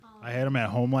I had him at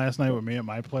home last night with me at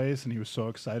my place, and he was so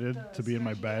excited to be in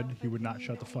my bed, he would not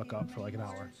shut the fuck up for like an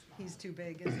hour. He's too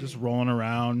big, isn't Just he? rolling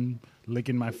around,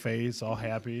 licking my face, all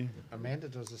happy. Amanda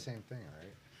does the same thing,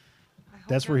 right? I hope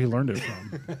That's not where he for learned you. it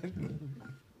from.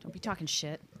 Don't be talking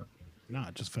shit. Nah,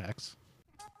 just facts.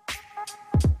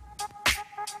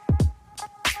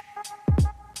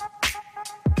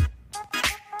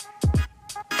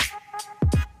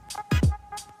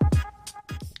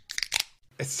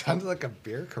 It sounded like a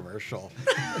beer commercial.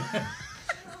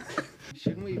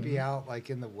 Shouldn't we be out like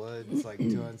in the woods, like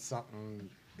doing something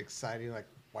exciting, like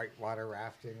whitewater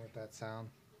rafting with that sound?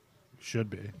 Should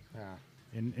be. Yeah.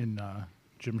 In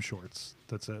gym shorts.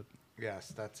 That's it.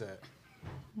 Yes, that's it.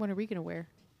 What are we going to wear?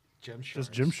 Gym shorts.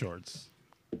 Just gym shorts.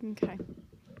 Okay.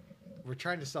 We're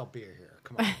trying to sell beer here.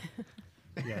 Come on.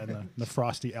 Yeah, in the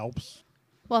frosty Alps.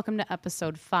 Welcome to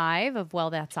episode 5 of Well,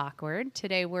 That's Awkward.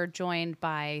 Today we're joined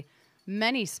by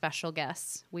many special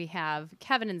guests. We have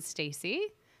Kevin and Stacy,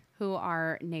 who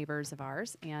are neighbors of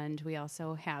ours, and we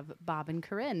also have Bob and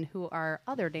Corinne, who are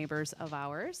other neighbors of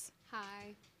ours.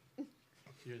 Hi.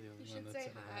 You're the only You one should that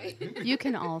say said hi. You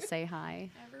can all say hi.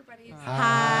 Everybody's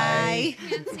Hi.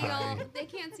 they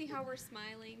can't see how we're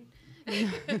smiling.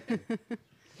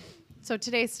 So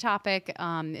today's topic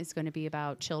is going to be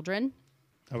about children.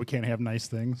 Oh, we can't have nice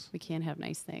things. We can't have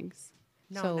nice things.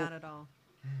 No, So- not at all.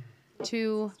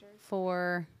 2,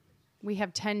 4, we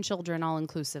have 10 children all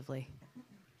inclusively.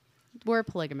 We're a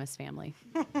polygamous family.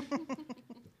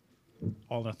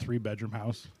 All in a 3-bedroom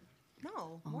house. No,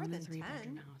 All more in a than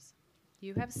 3-bedroom 10. house.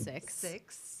 You have 6.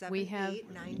 6, 7, We have-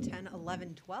 8, 9, 10,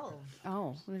 11, 12.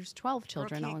 Oh, there's 12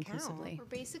 children all can't count. inclusively. We're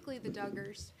basically the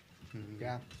Duggars,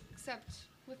 Yeah. except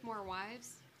with more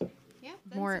wives. Yeah,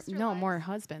 than More, sister no, wives. more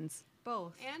husbands.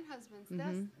 Both. And husbands. Mhm.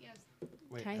 That's yes.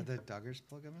 Wait, Okay. are the Duggars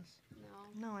polygamous?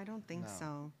 No. No, I don't think No.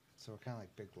 so. So we're kind of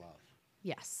like Big Love.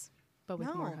 Yes, but with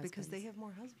No, more husbands. because they have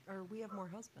more husbands, or we have more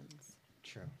husbands.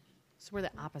 True. So we're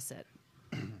the opposite.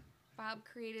 Bob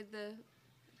created the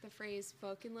phrase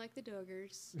 "fucking like the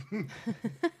Duggars."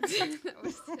 That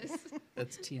was his.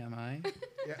 That's TMI.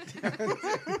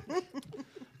 Yeah.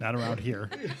 Not around here.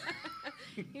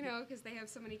 You know, because they have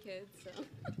so many kids. So.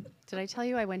 Did I tell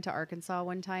you I went to Arkansas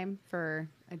one time for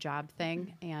a job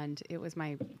thing, and it was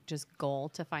my just goal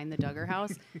to find the Duggar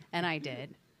house, and I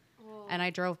did. Oh. And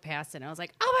I drove past it, and I was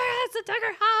like, "Oh my God, it's the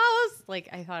Duggar house!" Like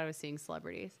I thought I was seeing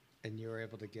celebrities. And you were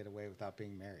able to get away without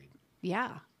being married.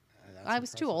 Yeah, That's I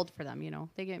was too impressive. old for them. You know,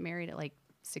 they get married at like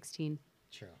 16.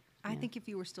 True. I Yeah. think if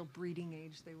you were still breeding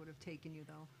age, they would have taken you,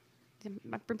 though.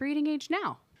 I'm breeding age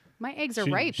now. My eggs are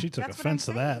She, ripe. she took That's what I'm offense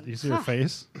to that. saying. You see her Huh.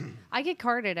 face? I get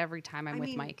carded every time I'm I with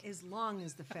mean, Mike. as long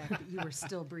as the fact that you were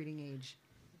still breeding age,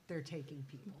 they're taking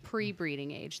people.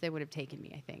 Pre-breeding age, they would have taken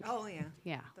me, I think. Oh, yeah.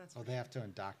 Yeah. That's Well, they have to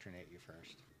indoctrinate you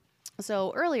first.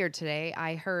 So earlier today,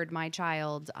 I heard my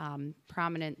child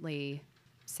prominently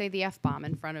say the F-bomb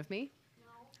in front of me.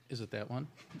 Is it that one?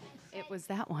 It was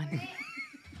that one.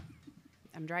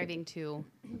 I'm driving to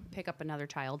pick up another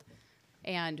child,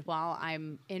 and while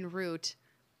I'm en route,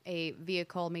 a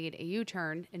vehicle made a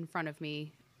U-turn in front of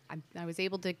me. I was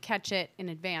able to catch it in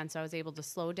advance. I was able to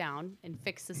slow down and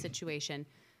fix the situation.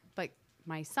 But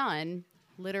my son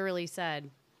literally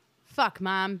said, "Fuck,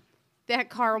 Mom, that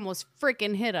car almost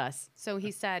frickin' hit us." So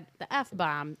he said the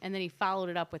F-bomb, and then he followed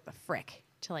it up with the frick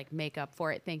to like make up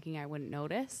for it, thinking I wouldn't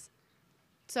notice.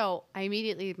 So I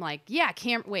immediately am like, "Yeah,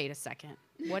 can't wait a second.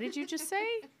 What did you just say?"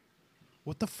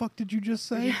 What the fuck did you just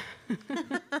say?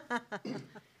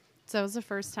 So it was the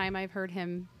first time I've heard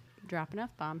him drop an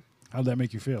F-bomb. How'd that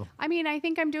make you feel? I mean, I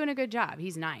think I'm doing a good job.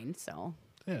 He's 9, so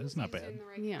Yeah, it's not Used bad. In the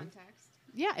right Yeah. context.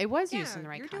 yeah, it was yeah, used in the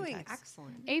right you're context. doing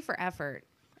excellent. A for effort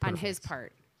on his Perfect.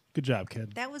 part. Good job,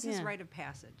 kid. That was his Yeah. rite of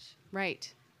passage.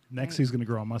 Right. Next, right. he's going to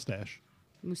grow a mustache.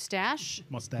 Mustache.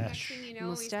 Next Mustache. thing you know,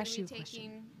 he's going to Mustachio be question.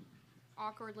 taking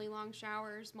awkwardly long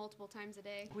showers multiple times a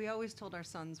day. We always told our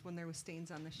sons when there was stains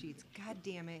on the sheets, God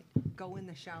damn it, go in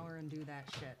the shower and do that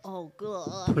shit. Oh,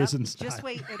 good. Prison style. Just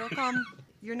wait, it'll come.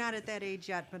 You're not at that age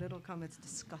yet, but it'll come. It's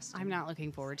disgusting. I'm not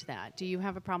looking forward to that. Do you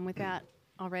have a problem with that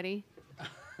already?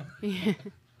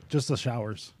 Just the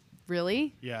showers.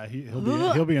 Really? Yeah,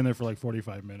 he'll be in there for like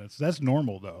 45 minutes. That's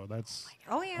normal though. That's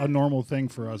Oh yeah. a normal thing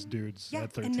for us dudes Yeah,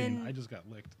 at and 13. then- I just got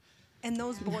licked. And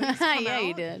those boys come Yeah, out.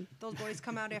 you did. Those boys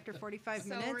come out after 45 So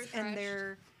minutes, and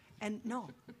refreshed.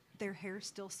 their hair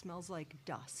still smells like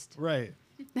dust. Right.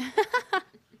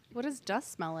 What does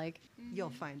dust smell like? You'll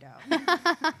find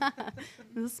out.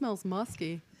 This smells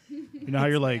musky. You know how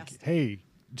you're like, nasty. hey,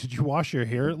 did you wash your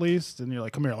hair at least? And you're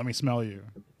like, come here, let me smell you.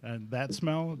 And that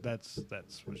smell, that's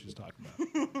what she's talking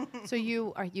about. So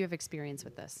you have experience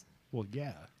with this. Well,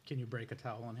 yeah. Can you break a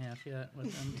towel in half yet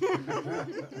with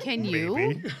them? Can you?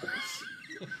 Maybe.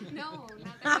 No,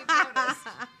 not that we've noticed.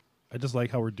 I just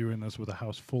like how we're doing this with a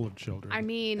house full of children. I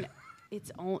mean,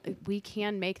 we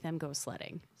can make them go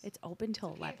sledding. It's open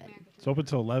till 11. It's open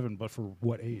till 11, but for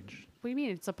what age? What do you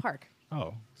mean? It's a park.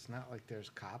 Oh, It's not like there's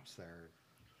cops there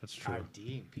that's true.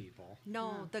 IDing people.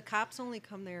 No, the cops only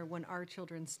come there when our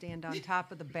children stand on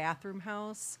top of the bathroom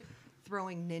house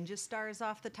throwing ninja stars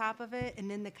off the top of it, and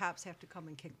then the cops have to come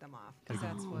and kick them off. 'Cause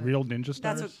that's what. Real ninja stars?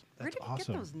 That's what. Where That's did we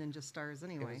awesome. get those ninja stars It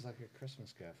anyway? was like a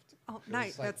Christmas gift. Oh, It was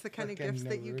nice. like That's the kind of frickin' gifts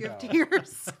that you give to Naruto. your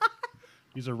son.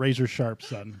 These are razor sharp,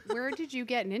 son. Where did you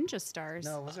get ninja stars?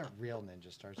 No, it wasn't real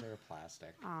ninja stars. They were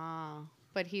plastic. Ah,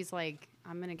 but he's like,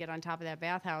 I'm gonna get on top of that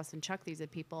bathhouse and chuck these at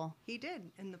people. He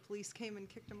did, and the police came and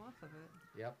kicked him off of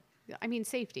it. Yep. I mean,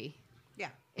 safety. Yeah.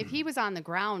 If he was on the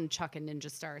ground chucking ninja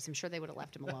stars, I'm sure they would have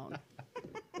left him alone.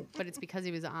 But it's because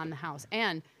he was on the house.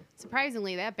 And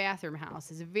surprisingly, that bathroom house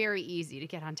is very easy to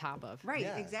get on top of. Right,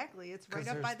 Yeah, exactly. It's 'cause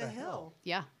right up by there's the the hill. hill.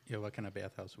 Yeah. Yeah, what kind of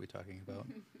bathhouse are we talking about?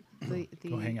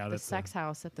 Go hang out the at the- sex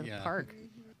house at the Yeah. park.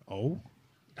 Oh?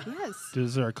 Yes,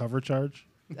 Is there a cover charge?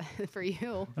 for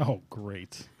you. Oh,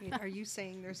 great. Wait, are you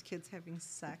saying there's kids having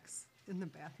sex in the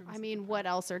bathrooms? I mean, what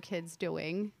else are kids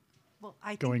doing? well, I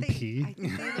think Going they, pee? I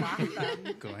think they lock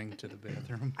them. Going to the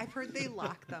bathroom? I've heard they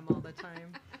lock them all the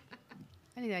time.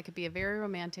 I think that could be a very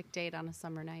romantic date on a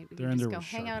summer night. We They're could in just there go with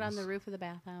hang out on Sharpies. the roof of the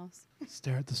bathhouse.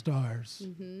 Stare at the stars.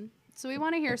 So we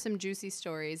want to hear some juicy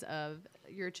stories of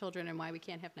your children and why we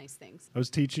can't have nice things. I was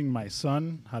teaching my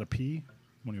son how to pee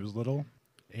when he was little,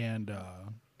 and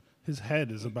his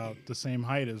head is about the same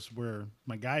height as where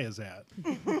my guy is at.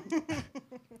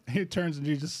 He turns and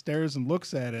he just stares and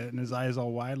looks at it, and his eyes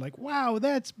all wide, like, wow,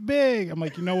 that's big. I'm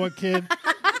like, you know what, kid?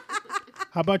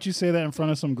 How about you say that in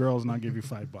front of some girls and I'll give you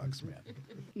 $5, man?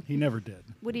 He never did.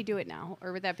 Would he do it now,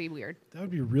 or would that be weird? That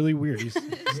would be really weird. He's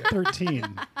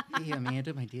 13. Hey,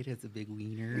 Amanda, my dad has a big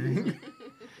wiener.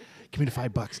 Give me the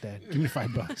 $5, Dad. Give me the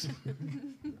 $5.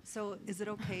 So, is it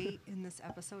okay in this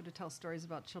episode to tell stories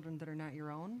about children that are not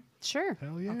your own? Sure.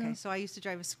 Hell yeah. Okay, so I used to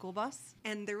drive a school bus,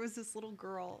 and there was this little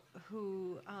girl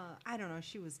who, I don't know,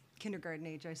 she was kindergarten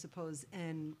age, I suppose.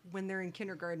 And when they're in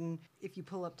kindergarten, if you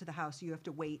pull up to the house, you have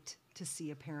to wait to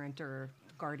see a parent or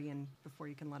guardian before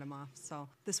you can let them off. So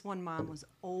this one mom was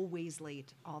always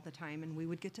late all the time, and we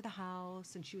would get to the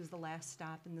house, and she was the last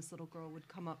stop, and this little girl would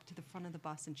come up to the front of the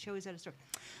bus, and she always had a story.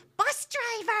 Bus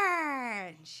driver!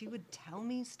 And she would tell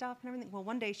me stuff and everything. Well,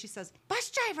 one day she says, bus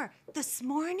driver, this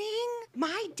morning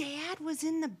my dad was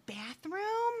in the bathroom,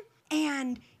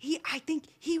 and I think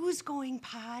he was going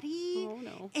potty. Oh,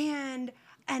 no.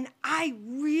 And I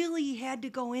really had to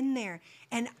go in there,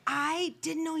 and I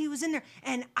didn't know he was in there,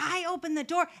 and I opened the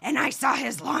door, and I saw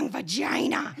his long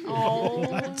vagina.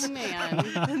 Oh, man.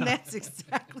 And that's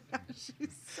exactly how she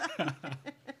said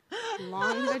it.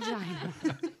 Long vagina.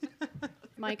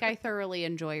 Mike, I thoroughly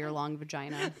enjoy your long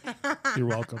vagina. You're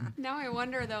welcome. Now I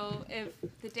wonder though if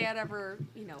the dad ever,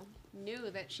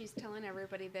 knew that she's telling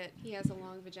everybody that he has a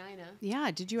long vagina. Yeah,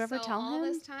 did you ever So tell all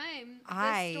him? this time,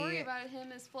 this story about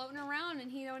him is floating around and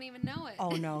he don't even know it. Oh,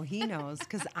 no, he knows,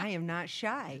 because I am not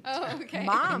shy. Oh, okay.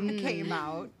 Mom came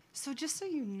out. So just so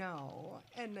you know,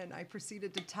 and then I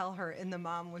proceeded to tell her, and the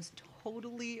mom was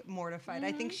totally mortified.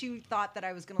 I think she thought that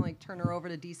I was gonna turn her over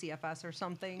to DCFS or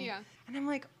something. Yeah. And I'm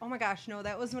like, oh my gosh, no,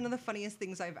 that was one of the funniest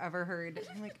things I've ever heard.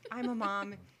 I'm like, I'm a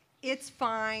mom, it's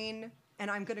fine,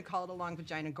 and I'm gonna call it a long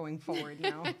vagina going forward.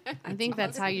 I think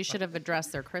that's how you should have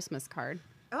addressed their Christmas card.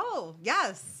 Oh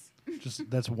yes. Just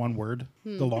that's one word.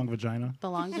 The long vagina. The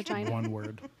long vagina. One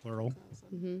word, plural.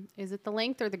 Is it the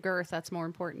length or the girth that's more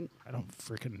important? I don't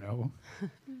freaking know.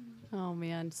 Oh,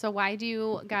 man. So why do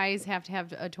you guys have to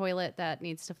have a toilet that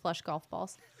needs to flush golf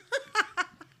balls?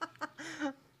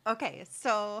 Okay,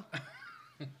 so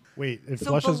Wait, it so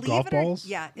flushes believe golf it or- balls?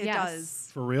 Yeah, it Yes. does.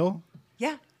 For real?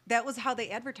 Yeah, that was how they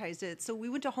advertised it. So we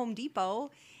went to Home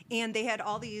Depot, and they had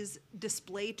all these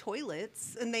display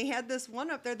toilets, and they had this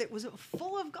one up there that was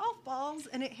full of golf balls,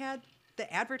 and it had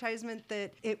the advertisement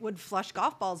that it would flush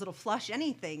golf balls. It'll flush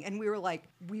anything. And we were like,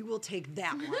 we will take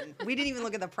that one. We didn't even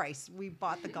look at the price. We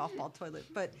bought the golf ball toilet.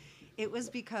 But it was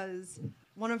because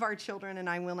one of our children, and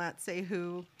I will not say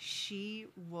who, she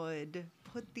would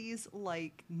put these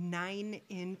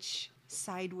 9-inch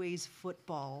sideways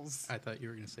footballs. I thought you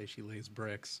were going to say she lays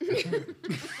bricks.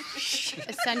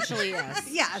 Essentially, yes.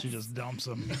 Yes. She just dumps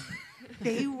them.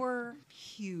 They were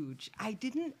huge. I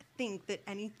didn't think that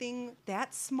anything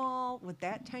that small with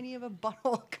that tiny of a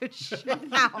butthole could shit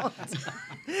out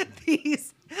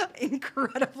these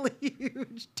incredibly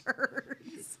huge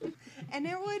turds. and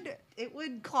it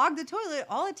would clog the toilet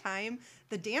all the time.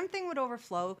 The damn thing would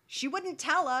overflow. She wouldn't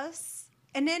tell us.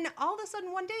 And then all of a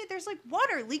sudden one day there's like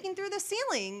water leaking through the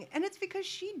ceiling. And it's because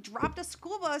she dropped a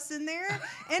school bus in there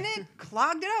and it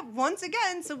clogged it up once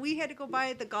again. So we had to go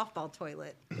buy the golf ball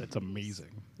toilet. That's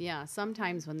amazing. Yeah,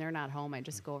 sometimes when they're not home, I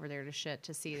just go over there to shit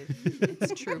to see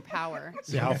its true power.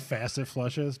 See how fast it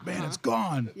flushes? Man, it's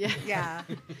gone. Yeah, Yeah.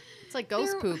 it's like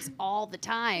ghost There- poops all the Here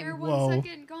time. Whoa. 1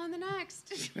 second, gone the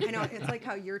next. I know. It's like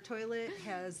how your toilet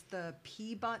has the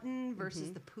pee button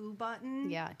versus the poo button.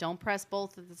 Yeah, don't press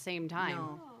both at the same time.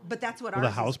 No. But that's what Will the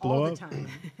ours house is all blow the up? time.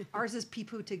 Ours is pee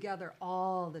poo together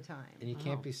all the time. And you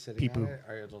can't be sitting Pee-poo. on it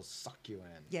or it'll suck you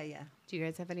in. Yeah, yeah. Do you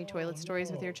guys have any toilet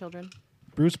stories with your children?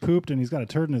 Bruce pooped and he's got a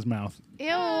turd in his mouth. Ew!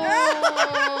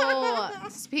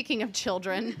 Speaking of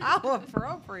children, How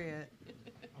appropriate.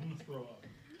 I'm gonna throw up.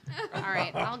 all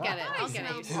right, I'll get it. I'll get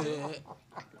it.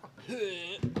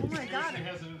 Oh my God. He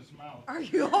has it in his mouth. Are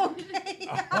you okay?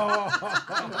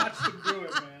 I watched him do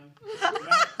it, man. Not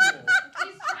cool.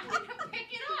 He's trying to pick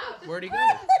it up. Where'd he go?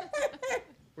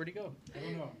 Where'd he go? I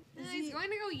don't know. He's going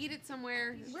to go eat it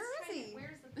somewhere. Where is he?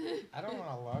 Where's the I don't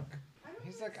want to look.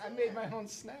 He's like, I made my own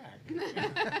snack.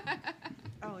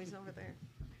 Oh, he's over there.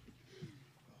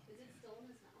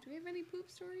 Do we have any poop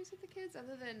stories with the kids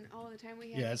other than all the time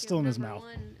we had? Yeah, to it's give still in his number mouth.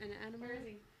 One an enema?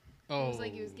 Oh. It was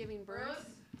like he was giving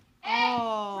birth.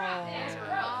 Oh. Those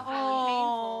were awful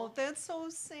Oh, and that's so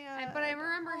sad. But I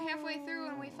remember halfway through,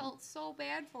 and we felt so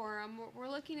bad for him. We're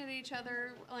looking at each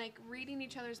other, like reading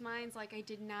each other's minds. Like I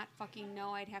did not fucking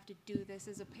know I'd have to do this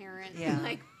as a parent. Yeah.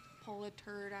 Like pull a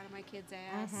turd out of my kid's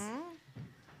ass.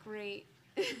 Great.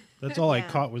 That's all I Yeah.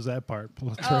 caught was that part.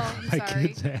 Pull a turd Oh, out I'm of my sorry.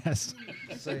 kid's ass.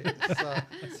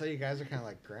 So you guys are kind of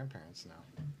like grandparents now.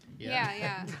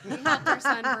 Yeah. We helped our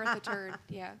son birth a turd.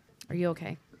 Yeah. Are you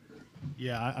okay?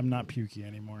 Yeah, I'm not pukey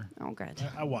anymore. Oh, good.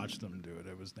 I watched them do it.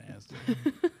 It was nasty.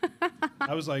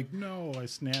 I was like, no. I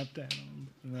snapped at him.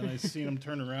 And then I seen him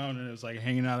turn around and it was like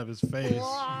hanging out of his face.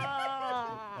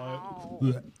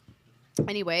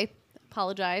 Anyway,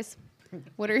 apologize.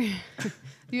 What are do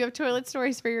you have toilet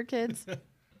stories for your kids?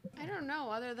 I don't know.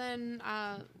 Other than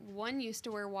one used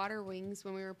to wear water wings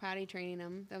when we were potty training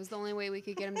him. That was the only way we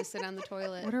could get him to sit on the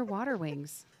toilet. What are water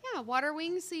wings? Yeah, water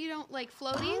wings so you don't like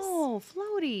floaties. Oh,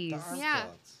 floaties. The arm Yeah.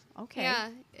 floats. Okay. Yeah,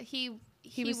 he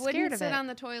was wouldn't scared of sit it. on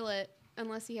the toilet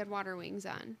unless he had water wings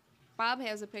on. Bob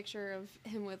has a picture of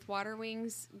him with water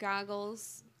wings,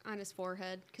 goggles on his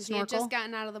forehead because he had Snorkel? just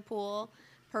gotten out of the pool.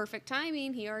 Perfect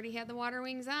timing. He already had the water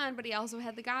wings on, but he also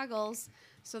had the goggles.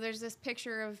 So there's this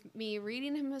picture of me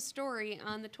reading him a story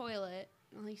on the toilet.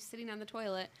 Well, he's sitting on the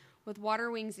toilet with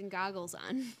water wings and goggles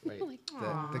on. Wait, Like,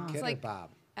 the kid It's or like- Bob?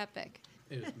 epic.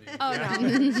 It was me. Oh no,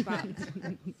 it's Bob.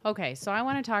 Okay, so I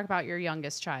want to talk about your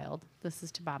youngest child. This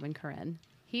is to Bob and Corinne.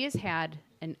 He has had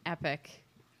an epic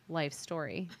life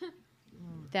story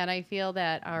that I feel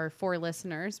that our 4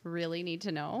 listeners really need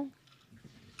to know.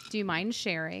 Do you mind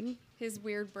sharing? His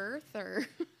weird birth or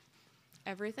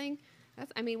everything.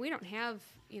 We don't have,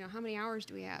 how many hours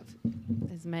do we have?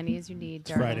 As many as you need.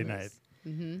 It's Friday darling.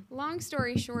 night. Long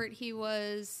story short, he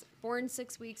was born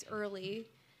 6 weeks early.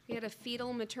 He had a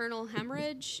fetal maternal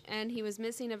hemorrhage, and he was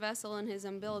missing a vessel in his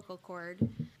umbilical cord.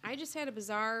 I just had a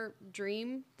bizarre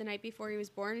dream the night before he was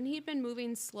born, and he'd been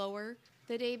moving slower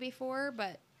the day before,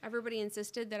 but everybody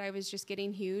insisted that I was just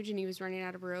getting huge and he was running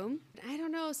out of room. I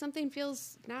don't know, something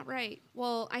feels not right.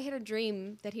 Well, I had a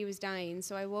dream that he was dying,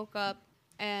 so I woke up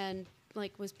and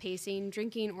was pacing,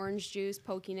 drinking orange juice,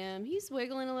 poking him. He's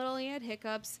wiggling a little, he had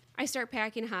hiccups. I start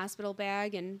packing a hospital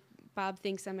bag, and Bob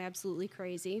thinks I'm absolutely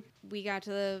crazy. We got to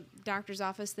the doctor's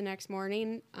office the next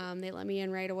morning. They let me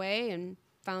in right away and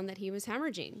found that he was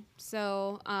hemorrhaging.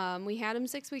 So we had him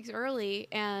 6 weeks early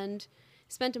and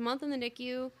spent a month in the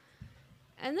NICU.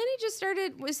 And then he just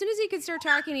started, as soon as he could start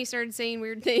talking, he started saying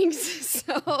weird things.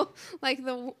 So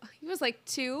he was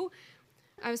 2.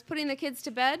 I was putting the kids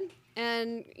to bed,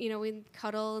 and, we'd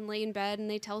cuddle and lay in bed, and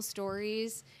they tell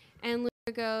stories. And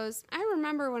Luca goes, I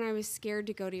remember when I was scared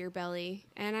to go to your belly.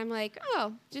 And I'm like,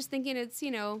 oh, just thinking it's,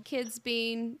 kids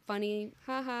being funny,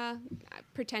 haha,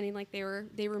 pretending like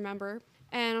they remember.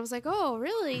 And I was like, oh,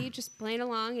 really? Just playing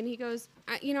along. And he goes,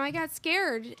 I got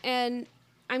scared, and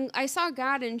I saw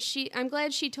God, and I'm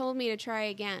glad she told me to try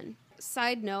again.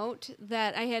 Side note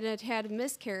that I had a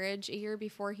miscarriage a year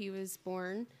before he was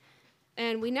born.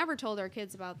 And we never told our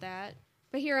kids about that.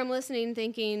 But here I'm listening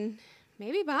thinking,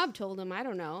 maybe Bob told him, I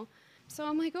don't know. So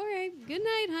I'm like, all right, good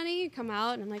night, honey. Come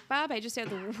out. And I'm like, Bob, I just had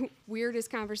the weirdest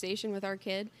conversation with our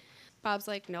kid. Bob's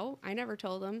like, no, I never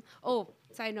told him. Oh,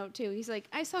 side note too. He's like,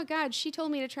 I saw God. She told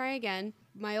me to try again.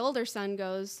 My older son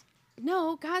goes,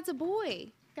 no, God's a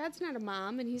boy. God's not a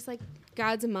mom. And he's like,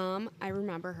 God's a mom. I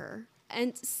remember her.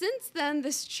 And since then,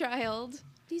 this child,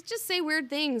 he'd just say weird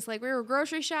things. Like, we were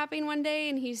grocery shopping one day,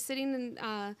 and he's sitting in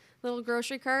a little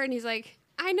grocery cart, and he's like,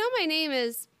 I know my name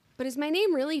is, but is my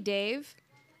name really Dave?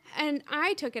 And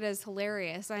I took it as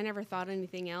hilarious. I never thought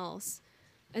anything else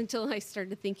until I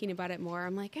started thinking about it more.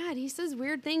 I'm like, God, he says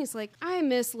weird things like, I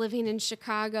miss living in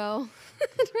Chicago.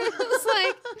 I was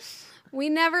like, we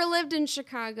never lived in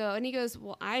Chicago. And he goes,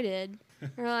 well, I did.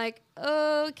 We're like,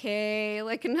 okay,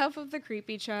 like enough of the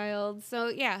creepy child. So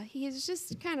yeah, he's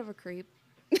just kind of a creep.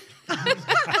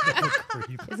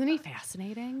 Isn't he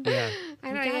fascinating? Yeah. I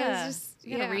You know. gotta, Yeah, it's just,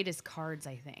 you gotta yeah. read his cards,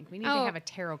 I think. We need to Oh. have a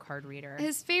tarot card reader.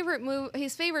 His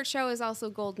favorite show is also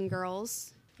Golden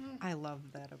Girls. I love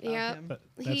that about Yeah. him.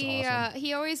 That's he awesome.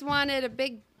 he always wanted a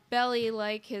big belly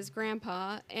like his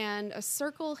grandpa and a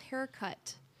circle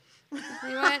haircut.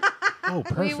 We went. Oh,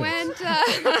 perfect. We went.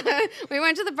 We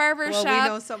went to the barber Well, shop. we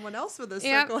know someone else with a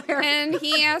Yep, circle hair. and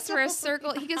he asked for a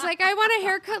circle. He goes like, I want a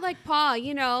haircut like Pa,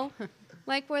 you know,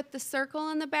 like with the circle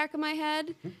in the back of my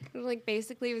head. Like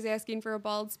basically, he was asking for a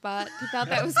bald spot. He thought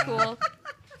that was cool.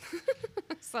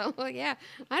 So yeah,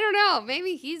 I don't know.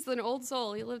 Maybe he's an old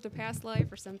soul. He lived a past life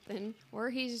or something, or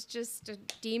he's just a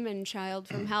demon child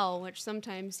from hell, which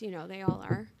sometimes they all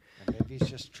are. Or maybe he's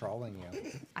just trolling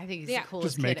you. I think he's Yeah. the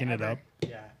coolest Just making kid it ever. up.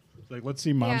 Yeah. Like, let's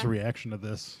see mom's Yeah. reaction to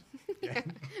this.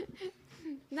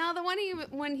 No, the one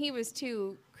when he was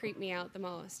 2 creeped me out the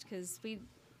most because The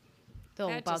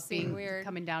That about just seemed being weird.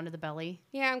 coming down to the belly.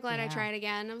 Yeah, I'm glad I Yeah. tried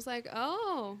again. I was like,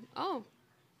 oh,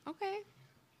 okay.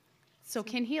 So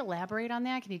can he elaborate on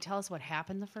that? Can he tell us what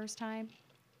happened the first time?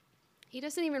 He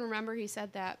doesn't even remember he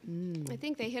said that. I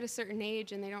think they hit a certain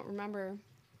age and they don't remember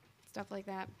stuff like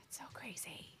that. It's so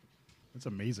crazy. It's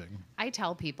amazing. I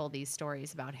tell people these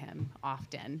stories about him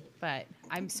often, but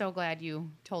I'm so glad you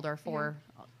told our four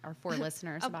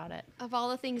listeners about it. Of all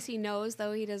the things he knows,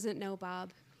 though, he doesn't know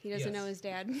Bob. He doesn't know his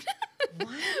dad.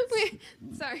 What?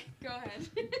 Sorry, go ahead.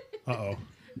 Uh-oh.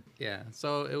 Yeah,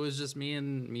 so it was just me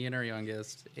and our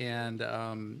youngest, and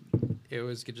it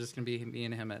was just gonna be me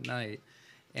and him at night.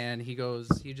 And he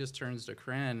just turns to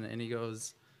Corinne and he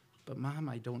goes, "But Mom,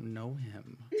 I don't know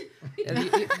him." And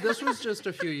this was just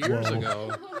a few years Whoa.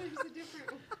 ago. Oh, there's a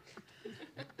different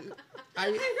one.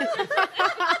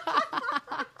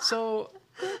 So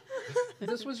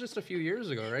this was just a few years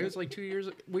ago, right? It was like 2 years.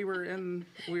 We were in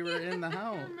the I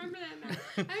house. remember that now.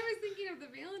 I was thinking of the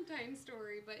Valentine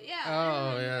story, but yeah. Oh,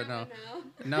 I remember yeah, that no.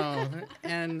 one now. No,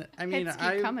 and I mean, Hits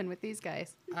keep coming with these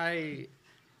guys. I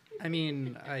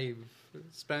mean, I've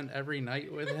spent every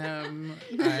night with him.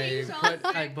 Changed all his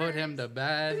I put him to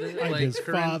bed. I'm his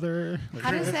Corinne- father.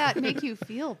 How does that make you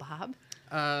feel, Bob?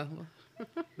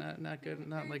 Not good.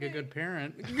 Not like a good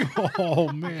parent. Oh,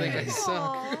 I man.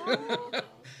 suck.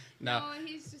 No. Oh,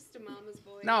 he's just a mama's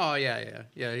boy. No. Yeah.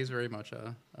 He's very much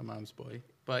a mom's boy.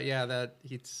 But yeah, that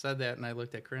he said that, and I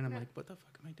looked at Corinne. I'm like, what the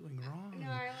fuck am I doing wrong? No,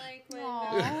 I like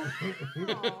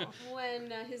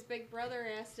when his big brother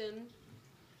asked him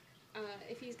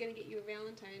if he's gonna get you a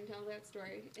Valentine. Tell that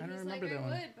story. And I don't he's remember like, that I one.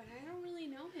 would, but I don't really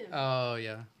know him. Oh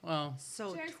yeah. Well,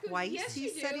 So Jax goes, twice "Yes, he you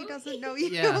said he do." doesn't know you.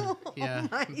 Yeah, Oh yeah.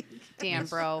 my. Damn,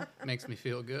 bro. makes me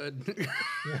feel good.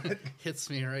 Hits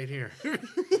me right here.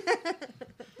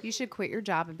 You should quit your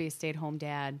job and be a stay-at-home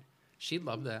dad She'd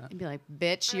love that. and be like,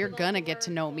 bitch, I you're would love gonna to get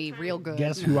to work know me full-time. real good.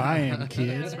 Guess who I am, Get out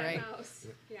kid? of that right. house.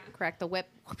 Yeah. Crack the whip.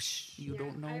 Whoopsh. You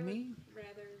don't know I me? would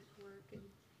rather work and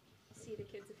see the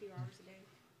kids a few hours a day.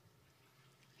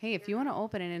 Hey, if you want to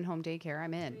open an in-home daycare,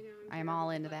 I'm in. I know, I'm I'm sure all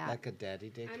I into would. that. Like a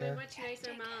daddy I'm a daycare. much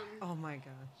nicer mom. Oh my gosh.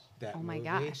 That Oh my movie?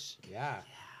 gosh. Yeah.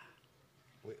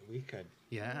 We could.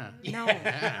 Yeah. No.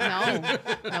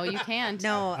 No, you can't.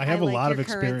 No. I have a like lot your of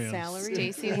current experience. Salary.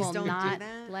 Stacy Please will don't do not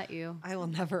that. let you. I will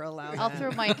never allow I'll that.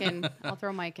 throw Mike in. I'll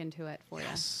throw Mike into it for you.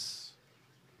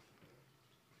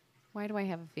 Why do I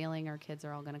have a feeling our kids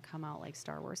are all going to come out like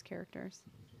Star Wars characters?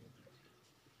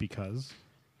 Because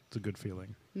it's a good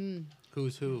feeling.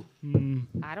 Who's who?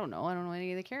 I don't know. I don't know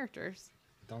any of the characters.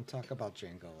 Don't talk about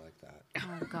Django like that.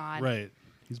 Oh God. Right.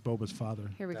 He's Boba's father.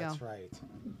 Here we That's go, right.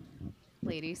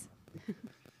 ladies.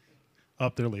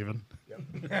 Up, they're leaving.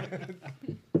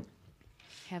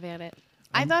 Have at it.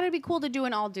 I thought it'd be cool to do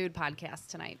an all-dude podcast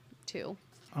tonight too.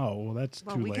 Oh, well, that's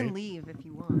Well, too we late. can leave if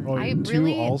you want. Oh, I two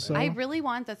really, also? I really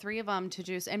want the three of them to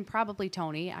just, and probably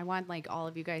Tony. I want like all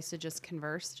of you guys to just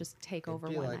converse, just take over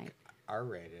It'd be one like night.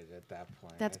 R-rated at that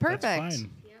point. That's I think. perfect. That's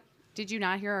fine. Yep. Did you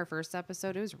not hear our first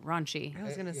episode? It was raunchy. I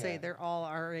was gonna say Yeah. they're all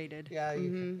R-rated. Yeah, you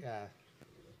Mm-hmm. could, yeah.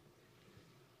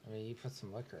 I mean, you put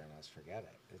some liquor in us, forget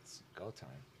it. It's go time.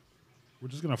 We're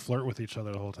just gonna flirt with each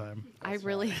other the whole time. I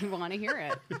really want to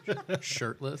hear it.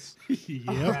 Shirtless.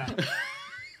 Yep.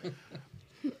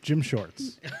 Gym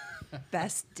shorts.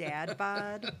 Best dad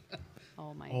bod.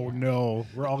 Oh my Oh god. no,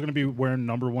 we're all gonna be wearing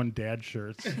 #1 dad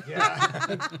shirts.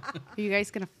 Are you guys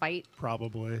gonna fight?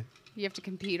 Probably. You have to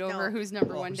compete over No. who's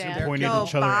number one so dad. they're- Pointing at No,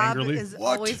 each other Bob angrily. is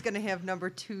always going to have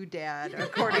 #2 dad,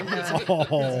 according to Oh.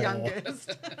 his youngest.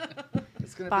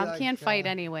 It's gonna be Bob like, can't fight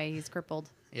anyway. He's crippled.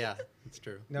 Yeah, it's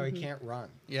true. No, he can't run.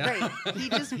 Yeah. Right. He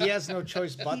just He has no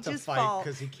choice but He to just fight fall.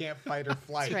 because he can't fight or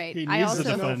flight. That's right. He I needs to also,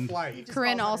 There's no defend. flight. just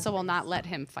Corinne falls on also his will face. not let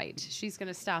him fight. She's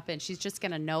gonna stop in. She's just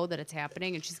gonna know that it's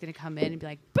happening, and she's gonna come in and be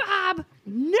like, "Bob,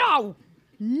 no,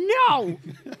 no,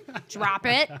 drop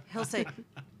it." He'll say,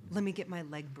 "Let me get my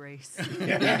leg brace."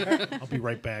 I'll be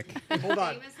right back. Hold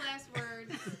on. Famous last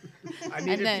words. I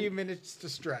need And a then- few minutes to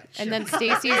stretch. And then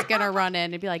Stacy's gonna run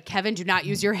in and be like, "Kevin, do not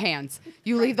use your hands.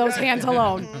 You leave those hands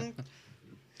alone."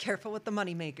 Careful with the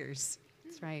money makers.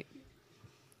 That's right.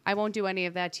 I won't do any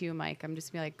of that to you, Mike. I'm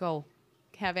just gonna be like, "Go,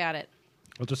 have at it."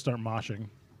 I'll just start moshing.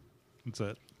 That's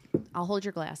it. I'll hold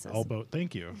your glasses. Elbow.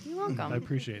 Thank you. You're welcome. I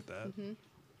appreciate that.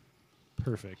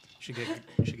 Perfect. Should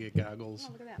get goggles.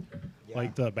 Look at that. Yeah.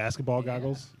 Like the basketball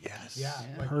goggles. Yes. Yeah,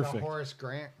 like Perfect. the Horace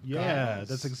Grant. Yeah, goggles.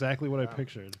 that's exactly what I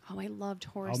pictured. Oh, I loved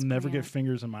Horace. I'll never Grant. get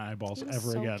fingers in my eyeballs He was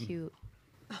ever so again. Cute.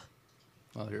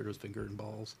 Well, here it was finger and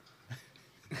balls.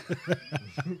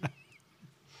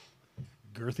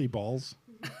 Girthy balls.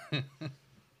 That's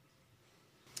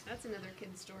another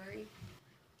kid story.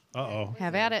 Uh oh.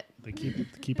 Have at it. They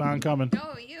keep on coming.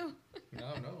 No, you.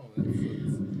 No,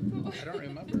 that's I don't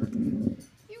remember.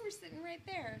 You were sitting right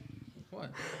there.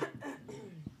 What?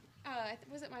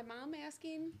 Was it my mom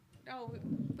asking? Oh,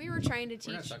 we were trying to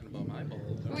We're not teach. talking about my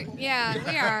balls. Yeah,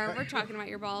 we are. We're talking about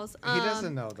your balls. He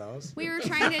doesn't know those. We were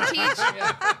trying to teach.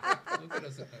 Look at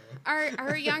us.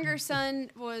 Our younger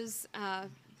son was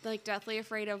like deathly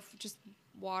afraid of just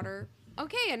water.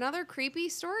 Okay, another creepy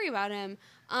story about him.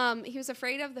 He was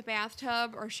afraid of the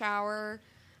bathtub or shower,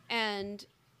 and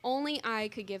only I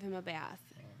could give him a bath.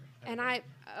 And I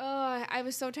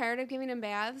was so tired of giving him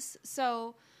baths,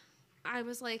 so I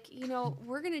was like,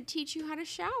 we're gonna teach you how to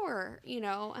shower.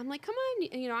 I'm like, come on,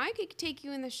 I could take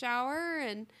you in the shower,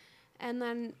 and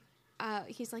then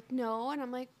he's like, no, and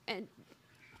I'm like, and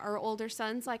our older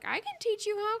son's like, I can teach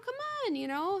you how. Come on, he'd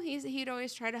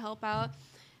always try to help out.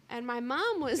 And my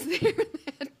mom was there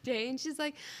that day, and she's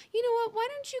like, you know what? Why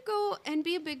don't you go and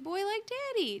be a big boy like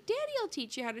Daddy? Daddy'll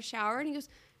teach you how to shower. And he goes,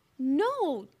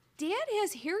 no, Dad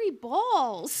has hairy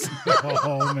balls.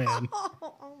 Oh man.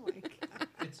 Oh my God.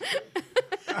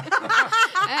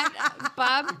 And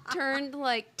Bob turned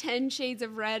like 10 shades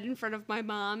of red in front of my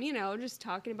mom, just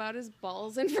talking about his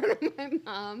balls in front of my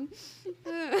mom.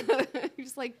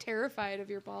 He's like terrified of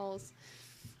your balls.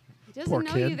 He doesn't Poor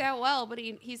know kid. you that well, but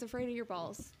he's afraid of your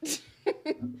balls.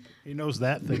 He knows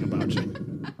that thing about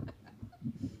you.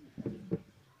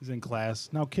 He's in class.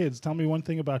 Now, kids, tell me one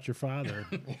thing about your father.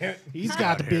 He's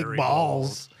got big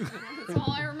balls. That's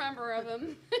all I remember of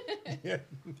him.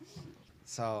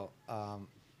 So,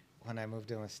 when I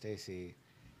moved in with Stacy,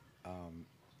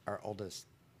 our oldest.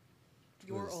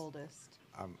 Your was- oldest.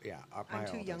 Yeah, my I'm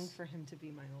too oldest. young for him to be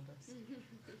my oldest.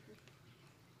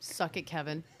 Suck it,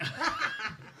 Kevin.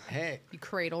 Hey, You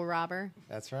cradle robber.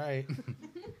 that's right.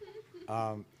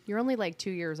 You're only like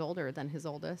 2 years older than his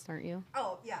oldest, aren't you?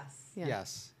 Oh, yes. Yeah.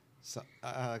 Yes. So,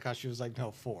 cause she was like,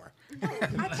 no, 4. I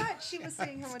thought she was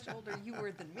saying how much older you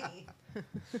were than me.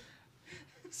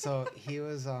 So he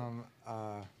was,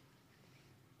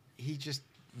 he just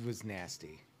was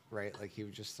nasty, right? Like he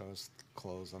would just throw his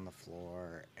clothes on the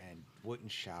floor and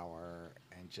wouldn't shower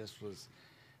and just was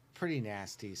pretty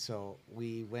nasty. So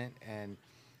we went and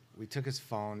we took his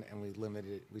phone and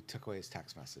we took away his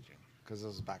text messaging because it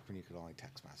was back when you could only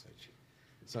text message.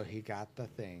 So he got the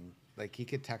thing, like he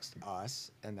could text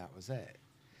us and that was it.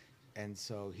 And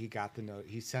so he got the note.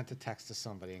 He sent a text to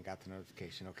somebody and got the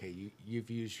notification. Okay, you've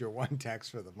used your one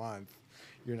text for the month.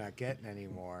 You're not getting any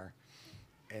more.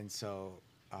 And so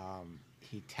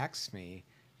he texts me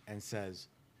and says,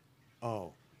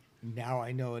 "Oh, now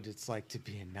I know what it's like to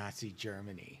be in Nazi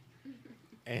Germany."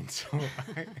 And so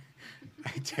I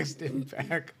texted him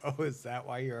back, "Oh, is that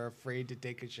why you're afraid to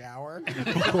take a shower?"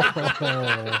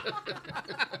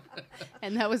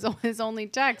 And that was his only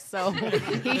text, so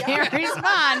he can't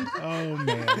respond. Oh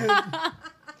man.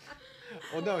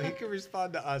 Well, no, he could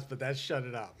respond to us, but that shut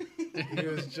it up. He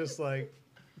was just like,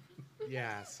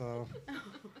 "Yeah, so."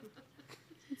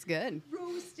 It's good.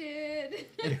 Roasted.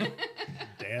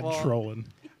 Dad Well- trolling.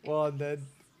 Well, and then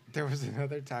there was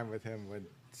another time with him when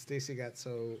Stacy got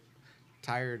so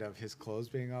tired of his clothes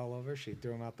being all over, she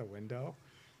threw him out the window.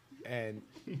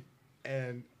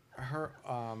 and her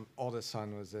oldest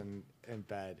son was in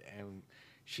bed, and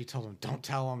she told him, "Don't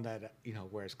tell him that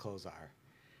where his clothes are."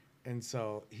 And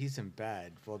so he's in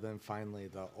bed. Well, then finally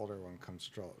the older one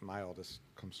my oldest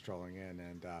comes strolling in,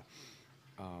 and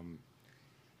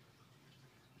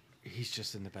he's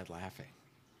just in the bed laughing,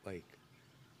 like.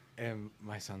 And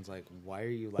my son's like, "Why are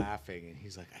you laughing?" And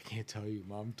he's like, "I can't tell you.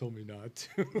 Mom told me not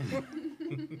to."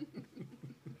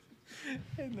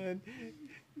 And then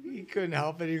he couldn't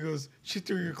help it. He goes, "She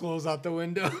threw your clothes out the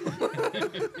window."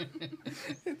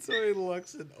 And so he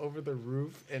looks over the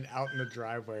roof, and out in the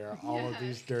driveway are all of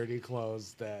these dirty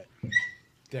clothes that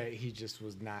he just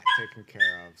was not taken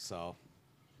care of. So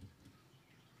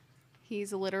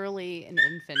He's literally an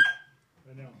infant.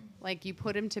 I know. Like, you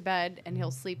put him to bed and he'll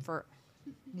sleep for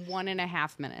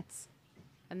 1.5 minutes,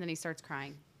 and then he starts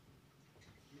crying.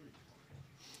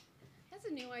 That's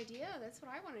a new idea. That's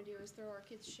what I want to do, is throw our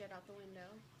kids' shit out the window.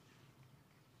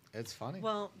 it's funny.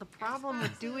 Well, the problem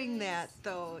with doing that,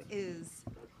 though, is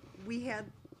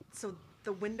so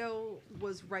the window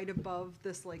was right above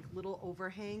this like little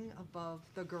overhang above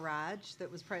the garage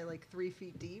that was probably like 3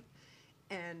 feet deep,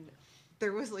 and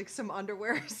there was like some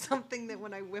underwear or something that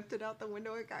when I whipped it out the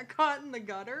window, it got caught in the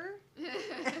gutter.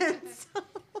 And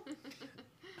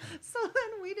so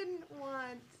then we didn't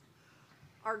want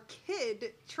our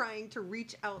kid trying to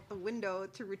reach out the window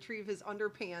to retrieve his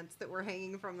underpants that were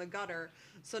hanging from the gutter.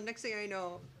 So next thing I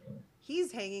know,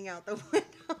 he's hanging out the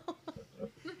window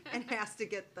and has to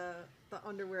get the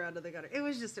underwear out of the gutter. It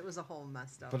was a whole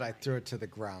messed up. But I threw it to the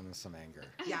ground in some anger.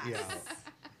 Yes. Yeah.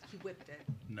 He whipped it.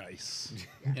 Nice.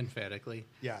 Emphatically.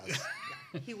 Yes.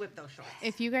 He whipped those shorts.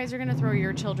 If you guys are going to throw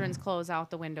your children's clothes out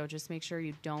the window, just make sure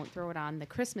you don't throw it on the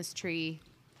Christmas tree,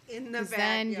 In the because backyard.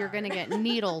 then you're going to get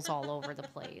needles all over the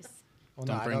place. Well,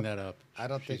 Don't no, bring that up. I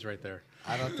don't She's think- right there.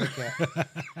 I don't think it,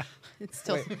 It's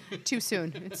still too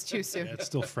soon. It's too soon. Yeah, it's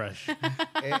still fresh.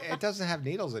 it doesn't have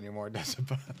needles anymore, does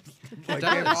it? Like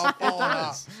does. they've all It fallen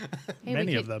does. off. Hey,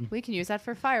 Many we of can, them. We can use that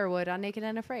for firewood on Naked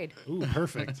and Afraid. Ooh,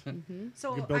 perfect.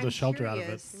 So You could build a I'm shelter out of it.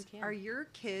 curious, We can. Are your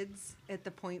kids at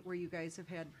the point where you guys have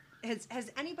had?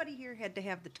 Has anybody here had to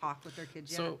have the talk with their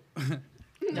kids yet? So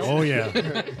Oh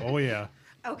yeah. Oh yeah.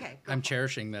 Okay. Go I'm for it.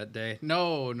 cherishing that day.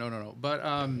 No. But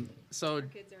so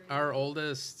kids are our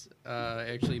oldest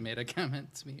actually made a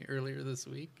comment to me earlier this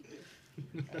week.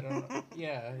 I don't know.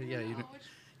 Yeah,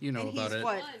 you know And about he's it.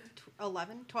 what?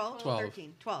 11, 12, 12.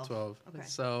 13, 12. 12. Okay.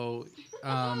 So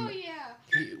Oh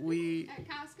yeah, we at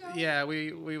Costco. yeah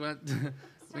we went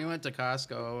we went to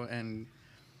Costco, and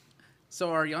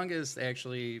so our youngest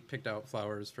actually picked out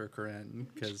flowers for Corinne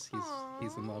because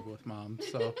he's in love with mom.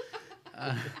 So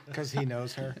Because he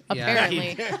knows her. yeah,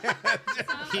 Apparently.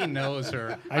 he knows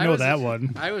her. I know was- that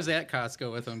one. I was at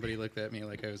Costco with him, but he looked at me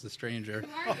like I was a stranger.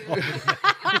 Who are you?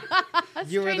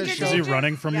 You were the stranger Is he chauffeur.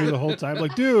 running from you the whole time?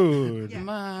 Like, dude. Yeah.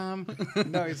 Mom.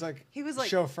 No, he's like, He was like-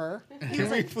 chauffeur. He Can was we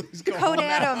like, please go Code home now?"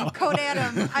 Adam, Code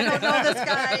Adam. I don't know this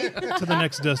guy. To the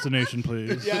next destination,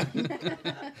 please. Yeah.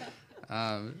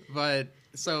 But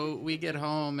so we get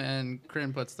home, and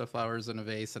Corinne puts the flowers in a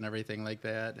vase and everything like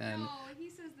that. And No, he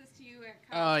says this to you at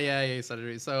Costco. oh yeah, he said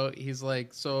it. So he's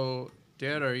like, "So,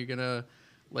 Dad, are you gonna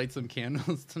light some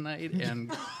candles tonight?"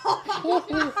 And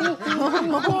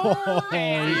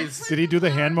he's, Did he do the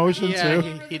hand motion yeah,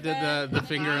 too? he did the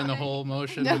finger in the hole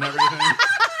motion and everything.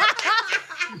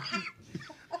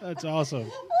 That's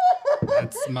awesome.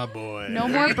 That's my boy. No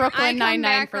more I Brooklyn come Nine-Nine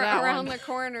back for that around one. the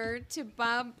corner to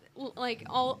Bob, like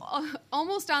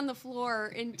almost on the floor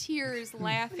in tears,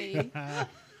 laughing.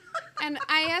 And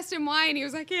I asked him why, and he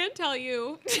was like, "I can't tell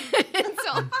you." And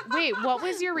so Wait, what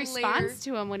was your Later. response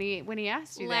to him when he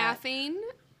asked you laughing.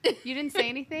 that? You didn't say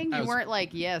anything? I You was- weren't like,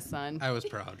 "Yes, son." I was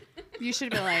proud. You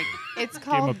should have been like, "It's him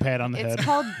called a pat on the It's head.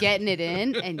 called getting it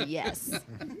in," and yes.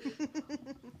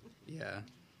 Yeah.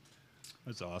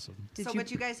 That's awesome. Did So, you?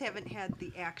 but you guys haven't had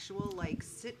the actual like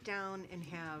sit down and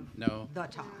have No. the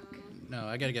talk. No,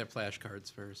 I gotta get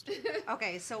flashcards first.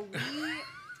 Okay, so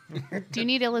Do you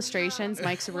need illustrations?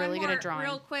 Mike's One really good more, at drawing.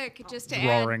 Real quick, just to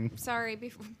Drawing. add. Sorry,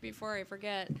 before I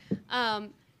forget.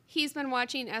 He's been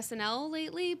watching SNL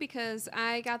lately because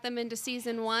I got them into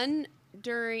season 1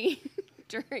 during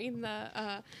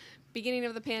the beginning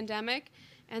of the pandemic,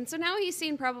 and so now he's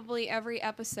seen probably every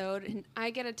episode. And I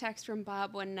get a text from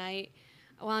Bob one night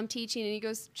while I'm teaching, and he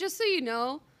goes, "Just so you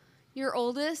know, your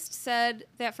oldest said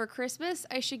that for Christmas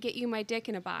I should get you my dick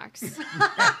in a box."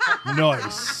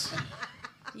 Nice.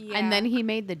 Yeah. And then he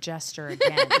made the gesture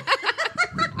again.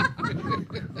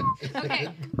 Okay.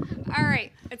 All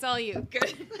right. It's all you.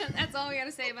 Good. That's all we got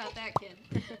to say about that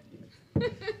kid.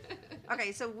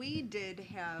 okay, so we did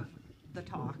have the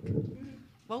talk.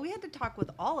 Well, we had to talk with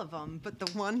all of them, but the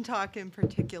one talk in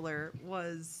particular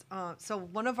was so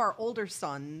one of our older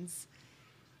sons,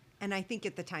 and I think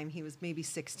at the time he was maybe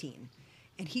 16,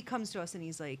 and he comes to us and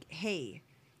he's like, "Hey,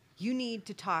 you need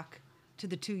to talk to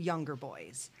the two younger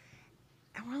boys."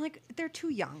 And we're like, "They're too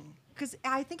young." Because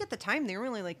I think at the time they were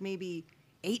only like maybe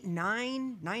 8 and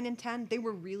 9, 9 and 10. They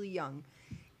were really young.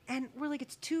 And we're like,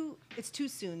 it's too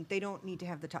soon. They don't need to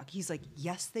have the talk. He's like,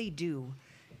 "Yes, they do.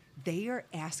 They are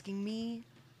asking me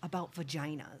about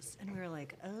vaginas." And we were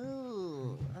like,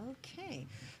 "Oh, okay."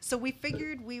 So we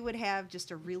figured we would have just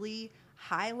a really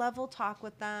high level talk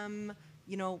with them.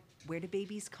 You know, where do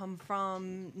babies come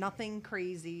from? Nothing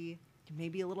crazy.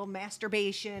 Maybe a little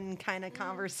masturbation kind of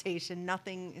conversation.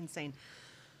 Nothing insane.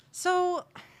 So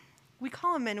we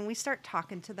call them in and we start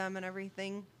talking to them and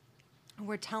everything. And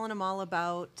we're telling them all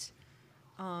about,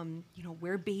 you know,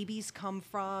 where babies come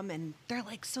from. And they're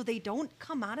like, "So they don't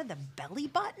come out of the belly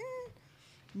button?"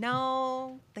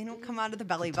 No, they don't come out of the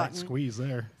belly Tight button. squeeze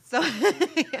there. So,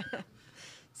 yeah.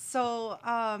 So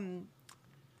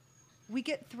we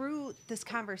get through this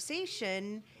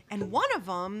conversation, and one of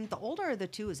them, the older of the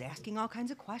two, is asking all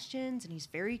kinds of questions, and he's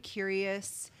very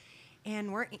curious.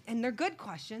 And they're good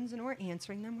questions, and we're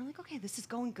answering them. We're like, "Okay, this is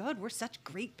going good. We're such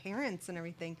great parents and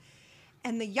everything."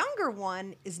 And the younger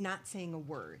one is not saying a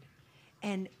word,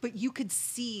 but you could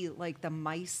see like the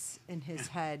mice in his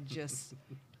head just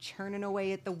churning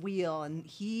away at the wheel, and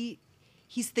he's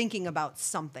thinking about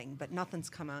something, but nothing's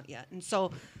come out yet. And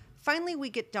so finally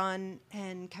we get done,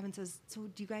 and Kevin says, "So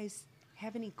do you guys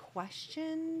have any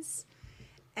questions?"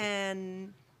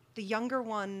 And the younger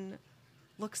one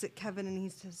looks at Kevin and he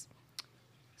says,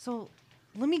 "So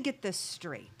let me get this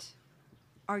straight.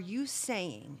 Are you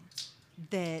saying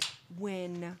that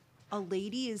when a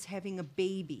lady is having a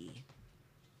baby,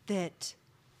 that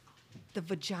the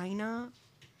vagina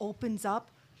opens up?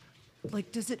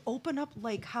 Like, does it open up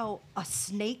like how a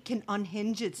snake can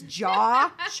unhinge its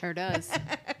jaw?" Sure does.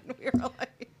 And we were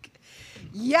like,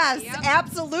 "Yes, Yep.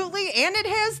 absolutely. And it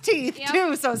has teeth, Yep.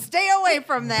 too. So stay away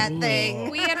from that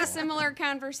thing." We had a similar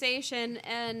conversation,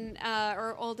 and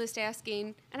our oldest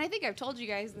asking, and I think I've told you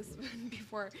guys this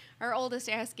before, our oldest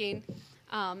asking,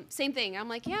 same thing. I'm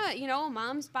like, "Yeah, you know,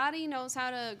 mom's body knows how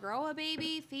to grow a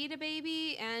baby, feed a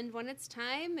baby, and when it's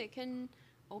time, it can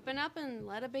open up and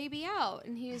let a baby out."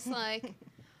 And he's like,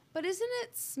 "But isn't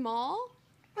it small?"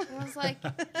 And I was like,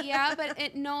 "Yeah, but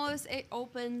it knows it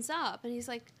opens up." And he's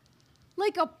like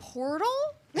a portal?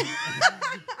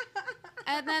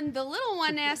 And then the little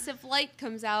one asked if light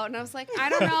comes out, and I was like, "I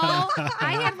don't know.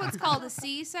 I had what's called a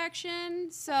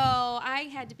C-section, so I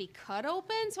had to be cut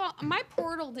open. So my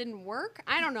portal didn't work.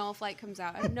 I don't know if light comes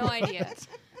out. I have no idea.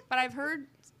 But I've heard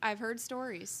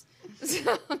stories."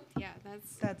 So, yeah,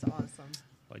 That's awesome.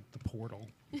 Like the portal.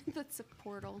 that's a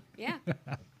portal. Yeah,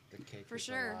 The cake for is a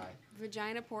sure. lie.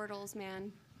 Vagina portals,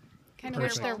 man. Kind of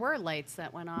wish Perfect. there were lights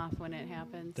that went off when it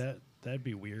happened. That'd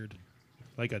be weird.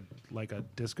 Like a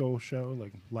disco show,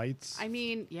 like lights. I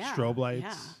mean, yeah. Strobe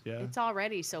lights, yeah. It's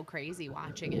already so crazy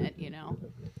watching it, you know.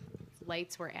 If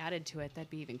lights were added to it, that'd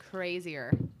be even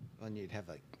crazier. And you'd have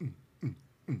like,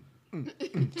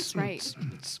 Right.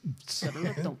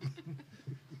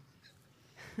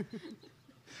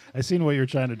 I seen what you're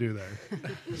trying to do there.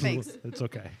 Thanks. It's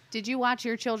okay. Did you watch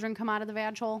your children come out of the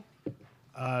vag hole?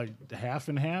 Half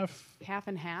and half. Half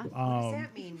and half? What does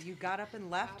that mean? You got up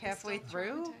and left halfway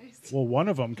through? Well, one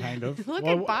of them kind of. Look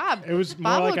Well, at Bob. It was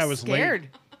more Bob like looks I was scared.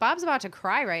 late. Bob's about to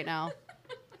cry right now.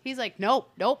 He's like,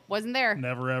 nope, wasn't there.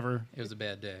 Never ever. It was a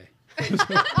bad day. Yeah,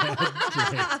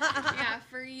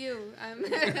 for you.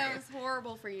 That was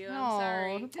horrible for you. I'm Oh,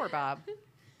 sorry. poor Bob.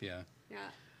 Yeah. Yeah.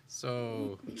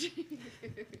 So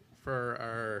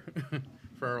for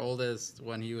our oldest,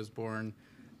 when he was born,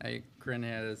 Corinne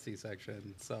had a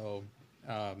C-section. So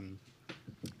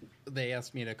they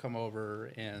asked me to come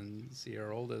over and see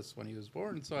our oldest when he was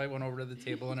born. So I went over to the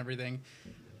table and everything.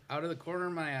 Out of the corner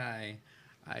of my eye,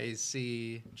 I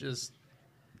see just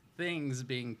things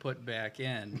being put back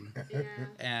in, Yeah.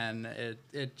 and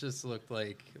it just looked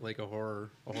like a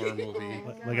horror movie.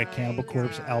 Like a Cannibal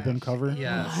Corpse album cover.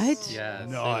 Yes. What? Yes. it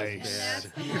was Nice. bad.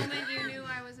 That's the moment you knew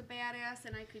I was a badass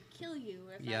and I could kill you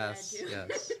if Yes. I had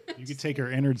to. Yes. You could take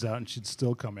her innards out and she'd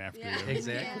still come after Yeah. you.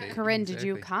 Exactly. Corinne, did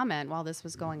you Exactly. comment while this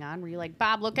was going on? Were you like,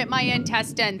 Bob, look at my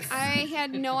intestines? I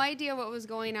had no idea what was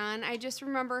going on. I just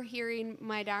remember hearing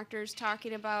my doctors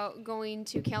talking about going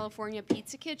to California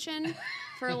Pizza Kitchen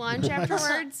for lunch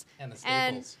afterwards. And the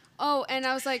And Staples. and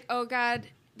I was like, "Oh God,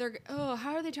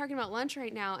 how are they talking about lunch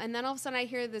right now?" And then all of a sudden I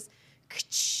hear this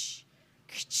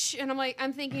and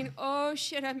I'm thinking, "Oh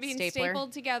shit, I'm being Stapler.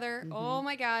 stapled together. Oh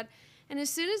my God." And as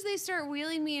soon as they start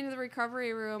wheeling me into the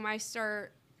recovery room, I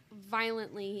start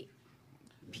violently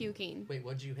puking. Wait,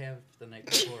 what'd you have the night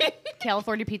before?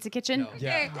 California Pizza Kitchen. No.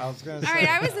 Yeah, I was gonna say. All right,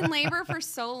 I was in labor for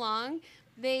so long.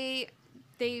 They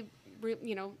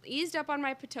eased up on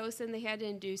my Pitocin. They had to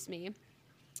induce me.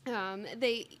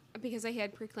 Because I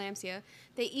had preeclampsia.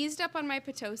 They eased up on my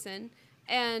Pitocin,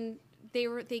 and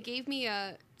they gave me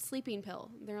a sleeping pill.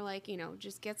 They're like,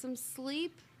 just get some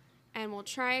sleep, and we'll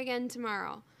try again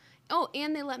tomorrow. Oh,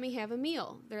 and they let me have a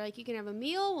meal. They're like, you can have a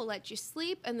meal, we'll let you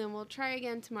sleep, and then we'll try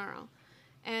again tomorrow.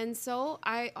 And so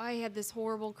I had this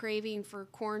horrible craving for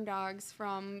corn dogs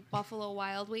from Buffalo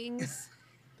Wild Wings.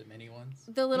 The mini ones?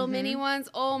 The little mini ones.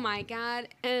 Oh, my God.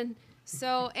 And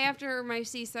so after my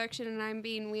C-section and I'm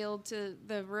being wheeled to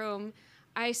the room,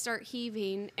 I start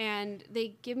heaving, and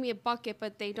they give me a bucket,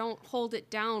 but they don't hold it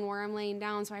down where I'm laying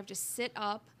down, so I have to sit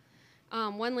up.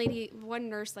 One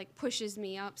nurse pushes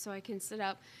me up so I can sit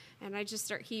up, and I just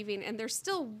start heaving, and they're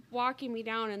still walking me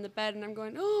down in the bed, and I'm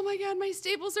going, oh my God, my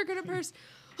staples are gonna burst.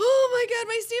 Oh my God,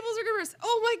 my staples are gonna burst.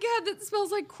 Oh my God, that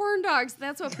smells like corn dogs.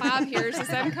 That's what Bob hears as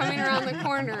I'm coming around the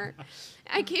corner.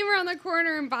 I came around the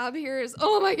corner, and Bob hears,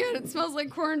 oh my God, it smells like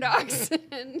corn dogs.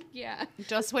 And yeah.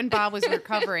 Just when Bob was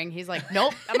recovering, he's like,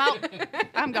 nope, I'm out.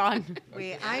 I'm gone.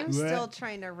 Wait, I'm still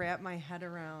trying to wrap my head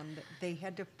around. They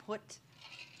had to put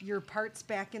your parts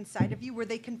back inside of you. Were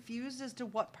they confused as to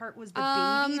what part was the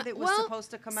baby that was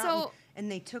supposed to come out, and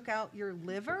they took out your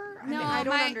liver? I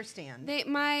don't understand.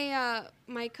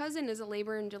 My cousin is a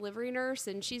labor and delivery nurse,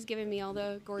 and she's giving me all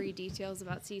the gory details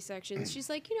about C-sections. She's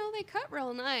like, they cut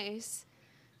real nice.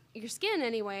 Your skin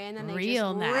anyway, and then they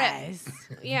real just nice.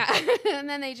 rip. Yeah, and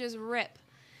then they just rip.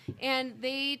 And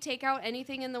they take out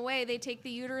anything in the way. They take the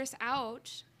uterus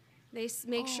out. They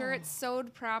make sure it's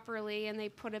sewed properly, and they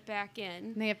put it back in.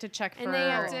 And they have to check for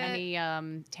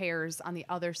any tears on the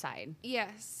other side.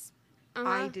 Yes.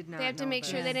 I did not They have to know make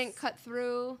sure they this. didn't cut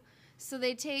through. So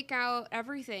they take out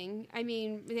everything. I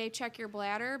mean, they check your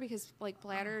bladder because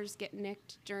bladders get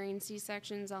nicked during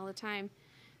C-sections all the time.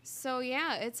 So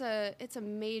yeah, it's a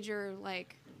major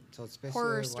So it's basically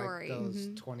horror like story. those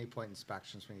 20-point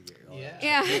inspections when you get your oil.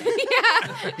 yeah,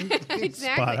 yeah,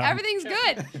 exactly. Spot on. Everything's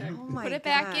good. Oh my Put it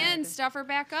back in, God. stuff her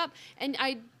back up, and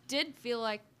I did feel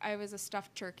like I was a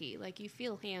stuffed turkey. You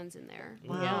feel hands in there.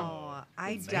 Wow,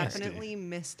 I Nasty. definitely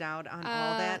missed out on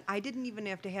all that. I didn't even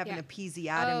have to have an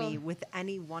episiotomy with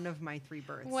any one of my 3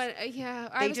 births. What? Yeah,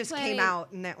 I They was just planning, came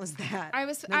out, and that was that. I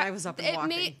was. Then I was up and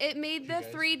walking. It made the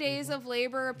 3 days of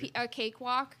labor a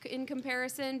cakewalk in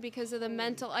comparison because of the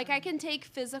mental. I can take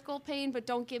physical pain, but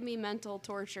don't give me mental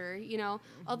torture.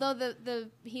 Although the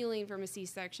healing from a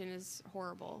C-section is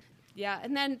horrible. Yeah,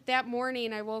 and then that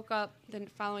morning I woke up the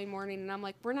following morning and I'm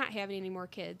like, we're not having any more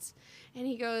kids. And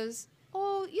he goes,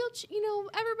 oh,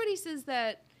 everybody says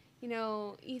that,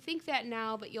 you think that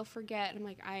now, but you'll forget. And I'm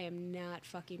like, I am not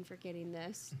fucking forgetting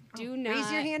this. Do not.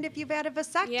 Raise your hand if you've had a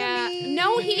vasectomy. Yeah.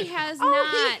 No, he has Oh,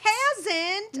 not. he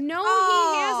hasn't? No,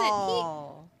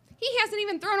 Oh. he hasn't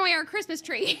even thrown away our Christmas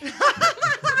tree.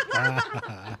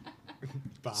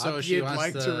 Bob, So she you'd wants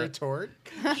like to to- retort?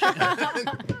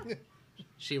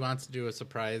 She wants to do a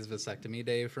surprise vasectomy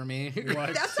day for me.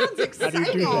 What? That sounds How do exciting.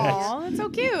 you do that? Oh, that's so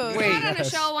cute. Wait. I went on a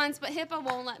Yes. show once, but HIPAA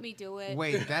won't let me do it.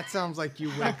 Wait, that sounds like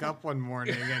you wake up one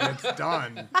morning and it's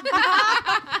done.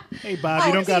 Hey, Bob,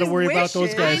 you don't Oh, got to these worry about those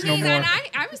wishes. guys I no mean, more. and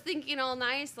I was thinking all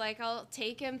nice, I'll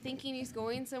take him thinking he's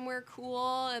going somewhere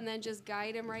cool, and then just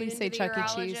guide him right Please into say the Chuck E.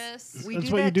 Cheese. urologist. We That's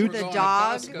do what you that do. to the Going to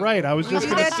dog. Costco. Right, I was We just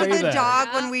do going to that to say the that. dog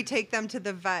Yeah. when we take them to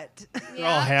the vet. They're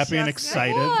all happy and just-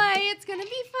 excited. Boy, it's gonna be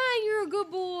fine. You're a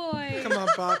good boy. Come on,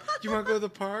 Bob. You want to go to the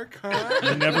park, huh?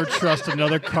 I never trust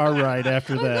another car ride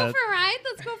after Wanna go that. for a ride?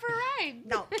 Let's go for a ride.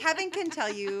 No, Kevin can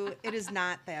tell you it is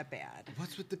not that bad.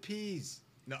 What's with the peas?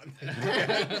 No.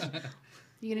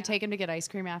 You gonna take him to get ice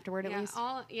cream afterward at Yeah, least?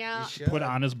 You should. Put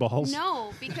on his balls.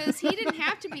 No, because he didn't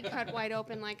have to be cut wide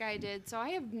open like I did, so I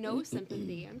have no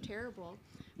sympathy. I'm terrible.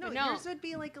 No, But no. yours would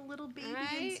be like a little baby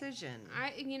incision.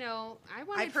 I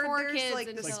wanted I've heard 4 there's kids like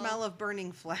the until. smell of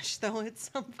burning flesh though at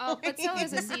some point. Oh, but so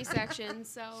is a C-section.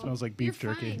 So Smells like beef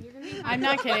you're jerky. fine. You're gonna be I'm fine.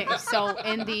 not kidding. So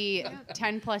in the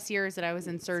 10 plus years that I was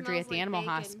in surgery Smells at the like animal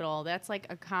bacon. hospital, that's like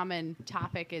a common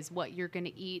topic is what you're going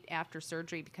to eat after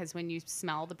surgery, because when you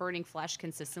smell the burning flesh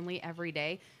consistently every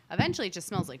day, eventually it just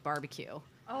smells like barbecue.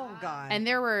 Oh God. And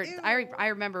there were, I Ew.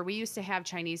 remember we used to have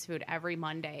Chinese food every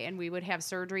Monday, and we would have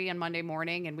surgery on Monday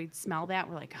morning, and we'd smell that.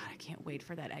 We're like, God, I can't wait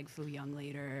for that egg foo young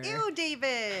later. Ew,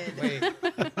 David. Wait,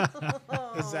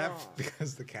 is that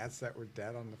because the cats that were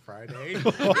dead on the Friday?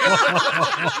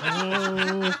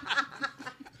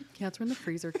 Cats were in the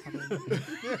freezer cupboard.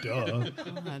 Duh.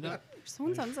 God, you're so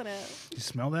insensitive. You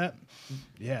smell that?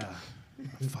 Yeah.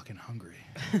 I'm fucking hungry.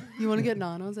 You want to get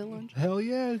nanos at lunch? Hell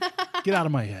yeah. Get out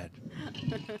of my head.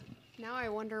 Now I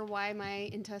wonder why my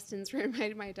intestines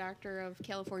reminded my doctor of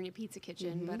California Pizza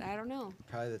Kitchen, but I don't know.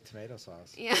 Probably the tomato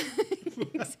sauce. Yeah,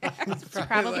 exactly. It's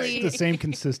probably The same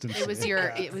consistency. it was your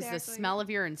it was the Exactly. smell of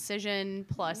your incision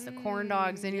plus the corn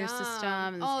dogs in your Yum. system.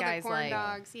 And this Oh, guy's the corn like,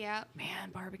 dogs. Yeah.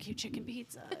 man, barbecue chicken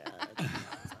pizza. That's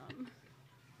awesome.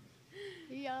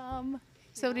 Yum.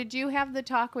 So did you have the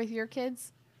talk with your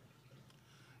kids?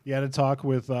 You had to talk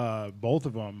with both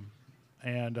of them,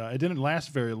 and it didn't last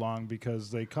very long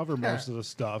because they cover most of the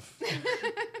stuff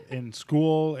in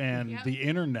school and Yep. the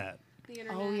internet. The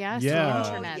internet. Oh yes, Yeah. the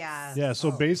internet. yes. Yeah, so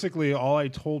basically all I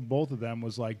told both of them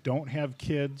was like, don't have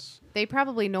kids. They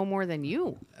probably know more than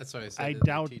you. That's what I said. I Did they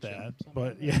doubt teach that, him something?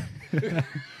 but yeah.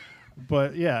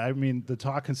 But yeah, I mean, the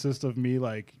talk consists of me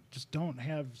like, just don't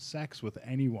have sex with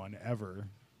anyone ever,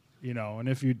 you know. And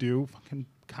if you do, fucking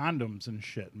condoms and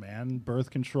shit, man. Birth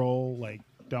control, like,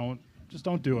 don't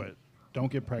do it.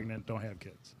 Don't get pregnant. Don't have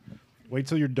kids. Wait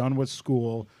till you're done with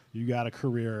school. You got a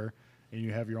career, and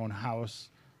you have your own house.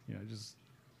 You know, just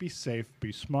be safe,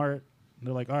 be smart. And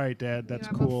they're like, all right, Dad, that's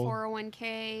you have cool. a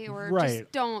 401k or Right.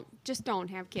 just don't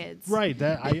have kids. Right.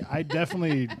 That I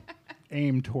definitely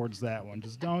aim towards that one.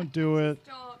 Just don't do it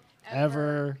Don't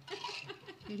ever.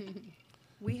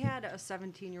 We had a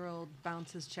 17-year-old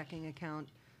bounce his checking account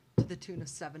to the tune of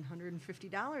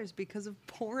 $750 because of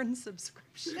porn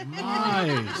subscription.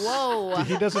 Nice. Whoa.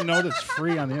 He doesn't know that's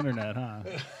free on the internet, huh?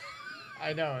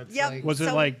 I know. It's Yep. like, Was it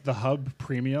So- like the Hub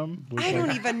Premium? Was I like-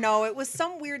 don't even know. It was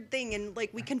some weird thing, and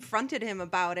like we confronted him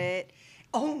about it.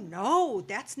 Oh no,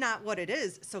 that's not what it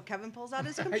is. So Kevin pulls out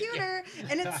his computer,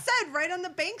 and it said right on the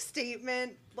bank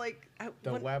statement, like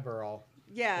the Weberall.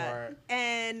 yeah, or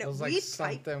and It was we like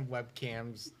typed. something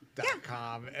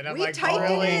webcams.com. And I'm We like, typed it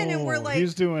oh, in, and we're like,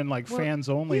 he's doing like fans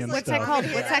only he's and like, What's that stuff. called?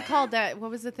 Yeah. What's that called? That what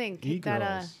was the thing?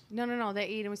 E-girls. No, that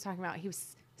Eden was talking about. He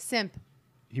was simp.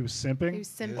 He was simping. He was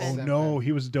simping. Oh Simping. no,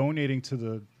 he was donating to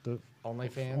the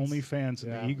OnlyFans. OnlyFans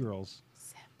and Yeah. the e-girls.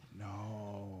 Simp.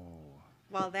 No.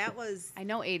 well, that was I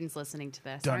know Aiden's listening to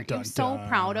this. Dun, Aren't dun, you so dun.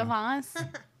 proud of us?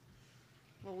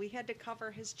 well, we had to cover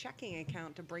his checking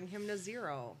account to bring him to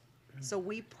zero. So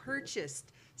we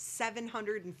purchased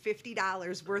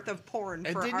 $750 worth of porn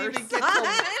And for didn't our even get son.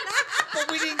 to,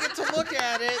 but we didn't get to look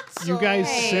at it. You so- guys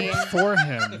Hey. simped for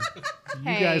him.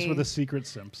 You guys Hey. were the secret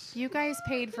simps. You guys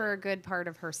paid for a good part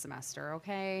of her semester,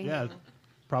 okay? Yeah.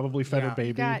 Probably fed her Yeah. baby.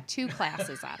 You got 2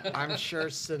 classes out of it. I'm sure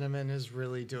Cinnamon is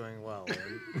really doing well.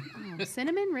 Oh,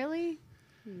 cinnamon, really?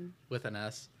 With an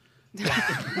S.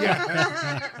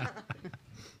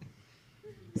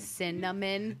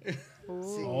 Cinnamon.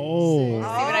 Oh. See what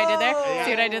I did there?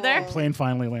 See what I did there? Plane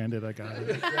finally landed. I got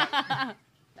it.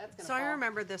 So I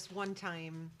remember this one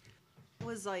time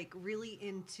was like really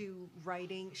into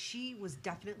writing. She was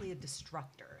definitely a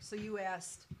destructor. So you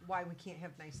asked why we can't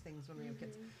have nice things when we have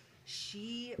kids.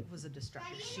 She was a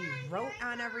destructor. She wrote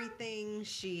on everything.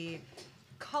 She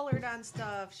colored on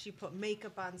stuff. She put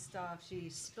makeup on stuff. She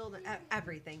spilled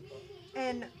everything.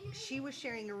 And she was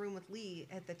sharing a room with Lee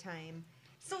at the time.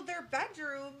 So their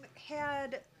bedroom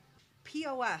had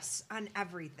POS on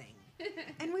everything.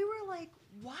 And we were like,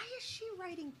 why is she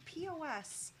writing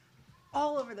POS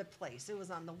all over the place? It was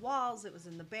on the walls, it was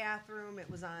in the bathroom, it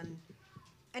was on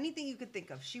anything you could think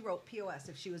of. She wrote POS.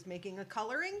 If she was making a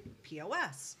coloring,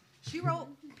 POS. She wrote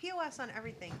POS on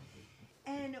everything.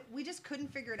 And we just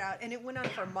couldn't figure it out. And it went on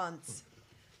for months.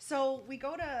 So we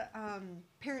go to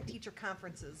parent-teacher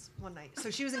conferences one night. So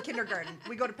she was in kindergarten.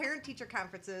 We go to parent-teacher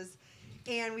conferences,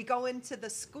 and we go into the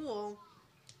school,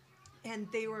 and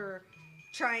they were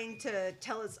trying to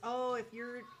tell us, oh, if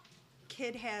your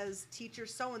kid has teacher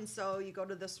so-and-so, you go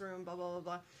to this room, blah, blah, blah,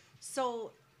 blah.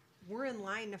 So we're in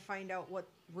line to find out what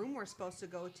room we're supposed to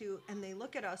go to, and they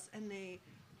look at us, and they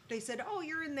said, oh,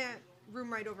 you're in that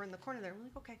room right over in the corner there. We're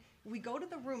like, okay. We go to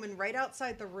the room, and right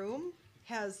outside the room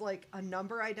has, like, a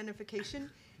number identification,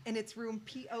 and it's room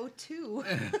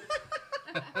PO2.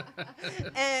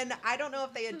 And I don't know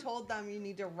if they had told them you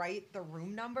need to write the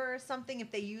room number or something,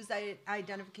 if they used that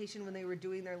identification when they were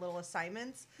doing their little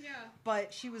assignments. Yeah.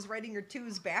 But she was writing her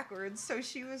 2s backwards, so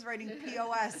she was writing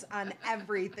POS on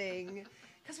everything.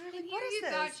 Because we're like, what is You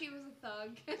this? thought she was a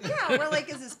thug. Yeah, we're like,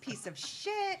 is this piece of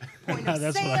shit? Point of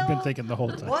That's sale? what I've been thinking the whole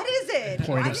time. What is it?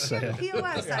 Point Why of is there sale.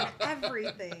 POS on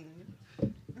everything?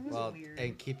 It was Well, weird.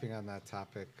 and keeping on that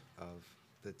topic of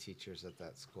the teachers at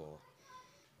that school,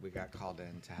 we got called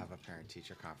in to have a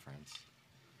parent-teacher conference,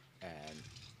 and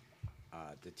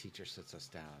the teacher sits us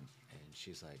down, and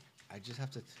she's like, I just have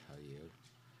to tell you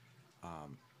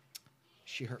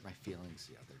She hurt my feelings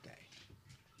the other day.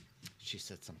 She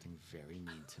said something very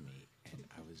mean to me, and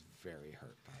I was very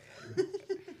hurt by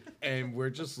it. And we're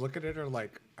just looking at her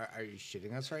like, are you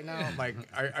shitting us right now? Like,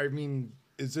 I mean,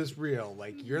 is this real?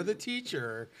 Like, you're the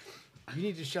teacher. You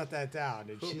need to shut that down.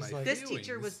 And Oh, she's my like, This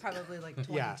teacher was probably like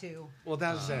 22. yeah. Well,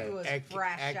 that was it. was At,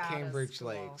 fresh at out of Cambridge school.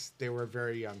 Lakes, they were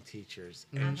very young teachers.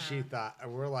 And she thought,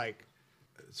 and we're like,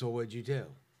 so what'd you do?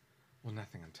 Well,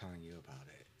 nothing. I'm telling you about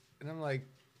it. And I'm like,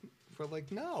 we're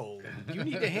like, no, you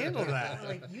need to handle that.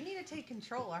 Like, you need to take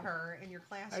control of her in your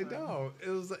I classroom. know. It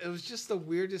was just the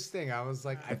weirdest thing. I was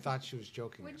like, I thought she was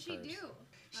joking. What'd at she first.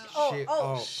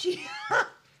 do?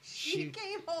 She She-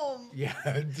 came home.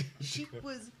 Yeah. She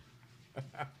was.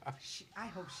 I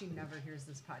hope she never hears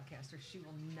this podcast, or she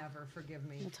will never forgive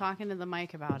me. We're talking to the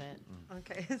mic about it.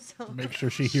 Okay, so Make sure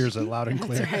she hears it loud and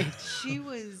clear.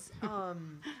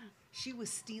 she was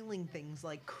stealing things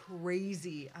like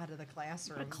crazy out of the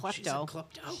classroom. Klepto.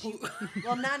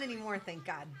 Well, not anymore, thank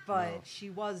God. But she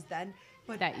was then.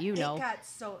 But That you know.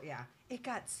 It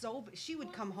got so she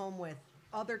would come home with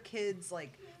other kids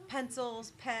like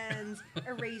pencils, pens,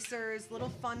 erasers, little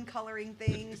fun coloring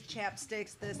things,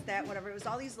 chapsticks, this, that, whatever. It was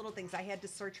all these little things. I had to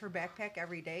search her backpack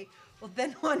every day. Well,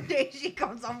 then one day she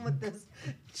comes home with this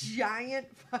giant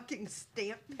fucking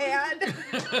stamp pad. And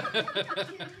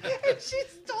she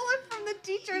stole it from the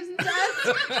teacher's desk.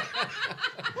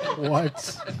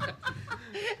 What?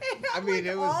 I mean,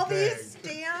 it was all big. these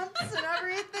stamps and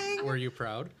everything. Were you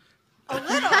proud? A little.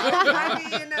 I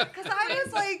mean, because I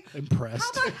was like, Impressed.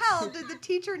 how the hell did the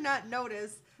teacher not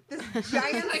notice this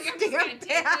giant Like, I'm just gonna stamp take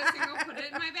this pad? and go put it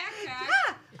in my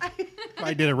backpack.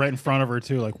 I did it right in front of her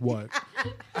too. Like what?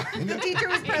 The teacher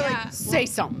was probably Yeah. Say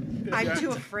something. like, I'm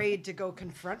too afraid to go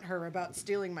confront her about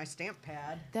stealing my stamp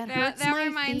pad. That That, hurts that my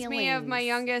reminds me of my feelings.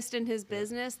 youngest and his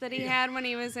business that he had when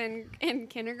he was in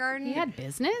kindergarten. He had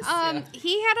business?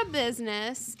 He had a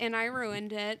business and I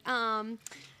ruined it.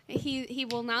 He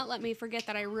will not let me forget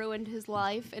that I ruined his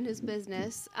life and his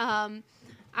business.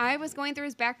 I was going through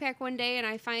his backpack one day and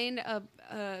I find a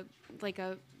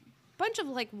bunch of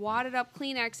like wadded up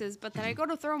Kleenexes, but then I go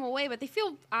to throw them away, but they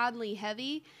feel oddly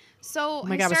heavy. So Oh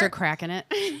my God, was there cracking it?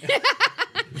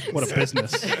 What a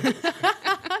business.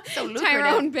 So lucrative.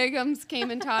 Tyrone Bigums came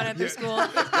and taught at the school.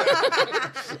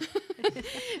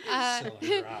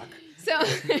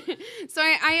 So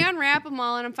I unwrap them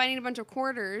all and I'm finding a bunch of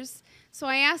quarters. So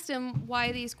I asked him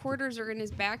why these quarters are in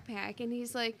his backpack, and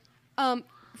he's like,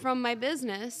 from my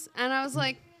business. And I was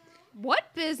like,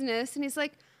 what business? And he's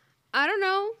like, I don't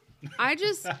know. I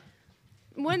just,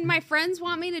 when my friends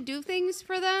want me to do things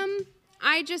for them,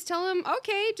 I just tell them,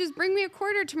 okay, just bring me a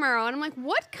quarter tomorrow. And I'm like,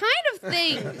 what kind of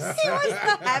things? He was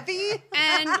heavy.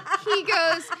 And he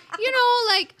goes,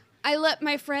 like, I let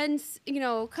my friends,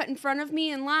 cut in front of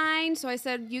me in line. So I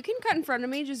said, you can cut in front of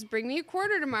me. Just bring me a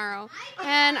quarter tomorrow.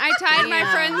 And I tied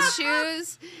my friend's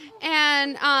shoes.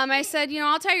 And I said,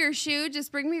 I'll tie your shoe.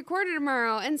 Just bring me a quarter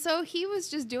tomorrow. And so he was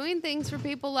just doing things for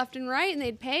people left and right, and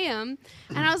they'd pay him.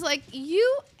 And I was like,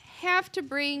 you have to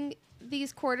bring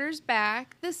these quarters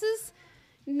back. This is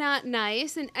not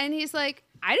nice. And he's like,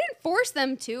 I didn't force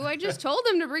them to. I just told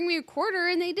them to bring me a quarter,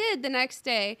 and they did the next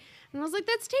day. And I was like,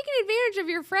 that's taking advantage of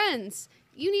your friends.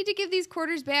 You need to give these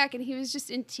quarters back. And he was just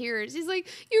in tears. He's like,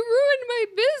 you ruined my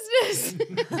business.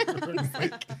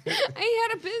 I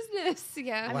had a business.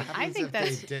 Yeah. What I happens think if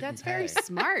they didn't that's very pay?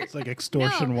 smart. It's like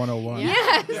extortion 101.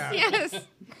 Yes, Yeah.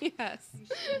 yes.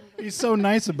 He's so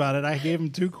nice about it. I gave him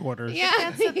 2 quarters. Yeah,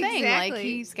 That's the thing. Like, exactly.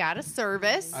 he's got a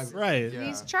service. Right. Yeah.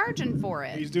 He's charging for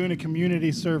it. He's doing a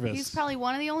community service. He's probably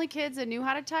one of the only kids that knew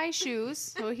how to tie shoes.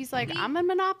 So he's like, I'm going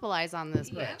to monopolize on this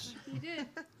Yeah, bitch. he did.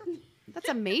 That's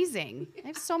amazing. I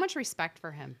have so much respect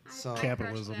for him. So,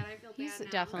 Capitalism. I feel He's bad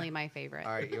now. definitely my favorite.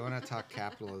 all right, you want to talk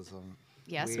capitalism?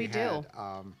 Yes, we do. had,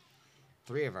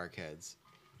 3 of our kids,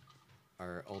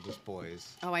 our oldest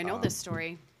boys. Oh, I know this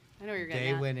story. I know what you're They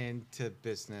getting at. went into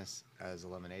business as a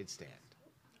lemonade stand,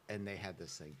 and they had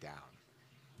this thing down.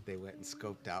 They went and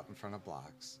scoped out in front of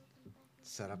blocks,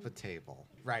 set up a table.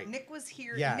 Right. Nick was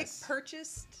here. Yes. Nick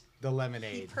purchased. The He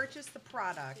lemonade. purchased the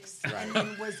products Right. and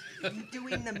then was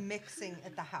doing the mixing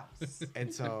at the house.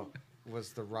 And so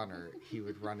was the runner. He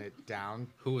would run it down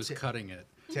Who was cutting it?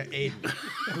 to Aiden,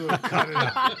 who would cut it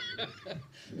up.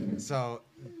 So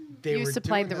they You were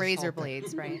supplied doing the this razor whole thing.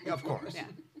 blades, right? Of course. Yeah.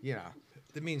 You know,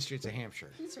 the mean streets of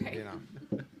Hampshire. That's right. You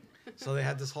know. So they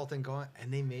had this whole thing going,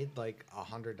 and they made like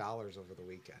 $100 over the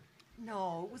weekend.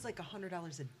 No, it was like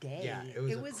 $100 a day. Yeah,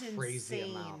 it was a crazy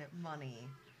insane amount. money.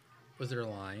 Was there a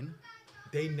line?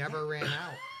 They never ran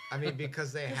out. I mean,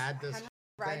 because they had this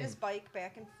ride thing. his bike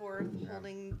back and forth,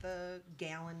 holding the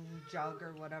gallon jug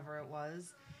or whatever it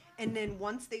was. And then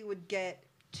once they would get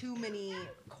too many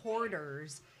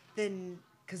quarters, then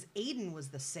because Aiden was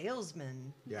the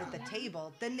salesman Yeah. at the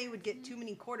table, then they would get too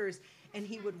many quarters, and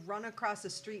he would run across the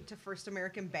street to First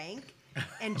American Bank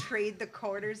and trade the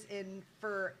quarters in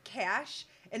for cash.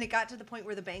 And it got to the point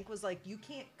where the bank was like, "You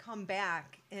can't come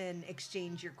back and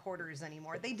exchange your quarters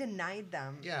anymore." They denied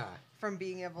them Yeah. from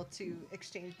being able to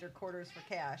exchange their quarters for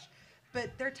cash.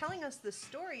 But they're telling us this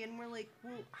story, and we're like,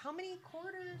 "Well, how many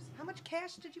quarters? How much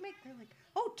cash did you make?" They're like,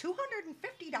 "Oh,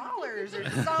 $250 or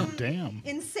some Damn.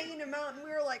 insane amount." And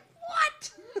we were like,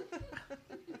 "What?"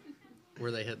 Were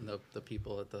they hitting the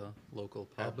people at the local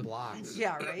At pub? blocks.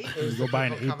 Yeah, right. It was Go the buy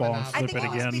an people 8-ball coming and out I of flip think it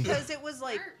it was again. because it was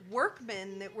like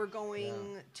workmen that were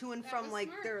going to and That from was like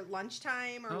smart. their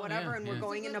lunchtime or Oh, whatever, yeah, and yeah. were It's a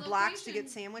going good into blocks to location. get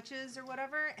sandwiches or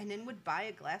whatever, and then would buy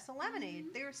a glass of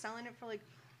lemonade. They were selling it for like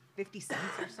 50 cents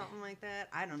or something like that.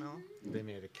 I don't know. They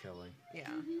made a killing. Yeah.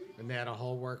 And they had a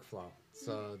whole workflow.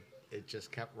 So it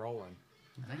just kept rolling.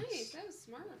 Nice. That was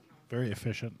smart. Very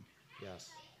efficient.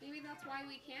 Yes. Maybe that's why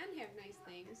we can have nice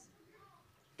things.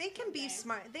 They can be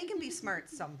smart. They can be smart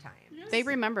sometimes. They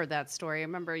remembered that story. I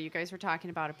remember you guys were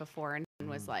talking about it before, and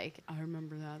was like, "I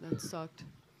remember that. That sucked."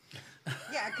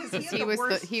 Yeah, because he, had He the was the-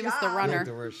 worst he was the job. runner. Like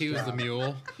the worst He was the job.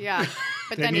 mule. Yeah,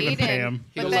 but then Didn't even pay Aiden, him.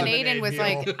 but was then a Aiden was mule.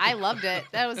 like, "I loved it.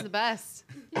 That was the best."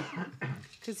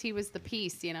 Because he was the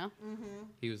piece, you know.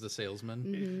 He was the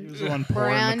salesman. He was the one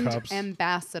pouring Brand the cups.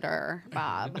 ambassador,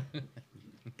 Bob.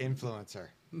 Influencer.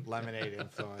 Lemonade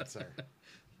influencer.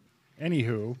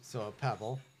 Anywho, So a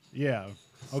pebble. yeah.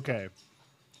 Okay.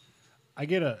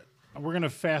 We're going to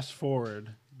fast forward.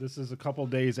 This is a couple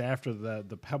days after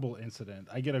the Pebble incident.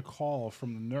 I get a call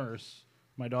from the nurse.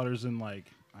 My daughter's in like,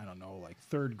 I don't know, like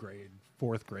 3rd grade,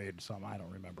 4th grade, something. I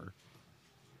don't remember.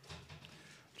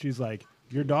 She's like,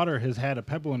 "Your daughter has had a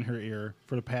pebble in her ear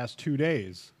for the past 2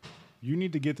 days. You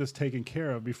need to get this taken care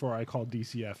of before I call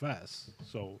DCFS."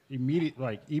 So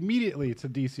immediately to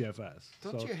DCFS.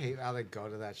 Don't So- you hate how they go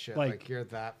to that shit? Like- Like you're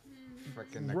that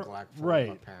freaking R- neglectful right.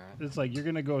 of a parent. It's like you're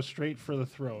gonna go straight for the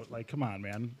throat. Like, come on,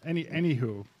 man.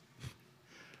 Anywho,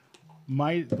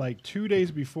 my like 2 days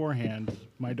beforehand,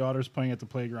 my daughter's playing at the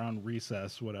playground,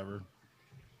 recess, whatever.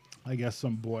 I guess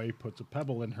some boy puts a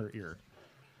pebble in her ear.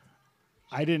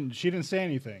 She didn't say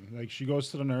anything. Like, she goes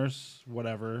to the nurse,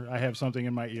 whatever. I have something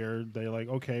in my ear. They're like,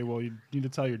 "Okay, well, you need to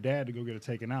tell your dad to go get it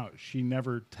taken out." She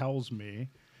never tells me.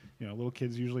 You know, little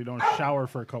kids usually don't shower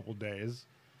for a couple days.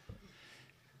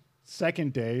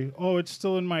 Second day, "Oh, it's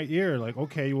still in my ear." Like,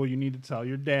 "Okay, well, you need to tell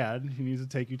your dad. He needs to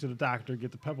take you to the doctor,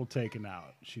 get the pebble taken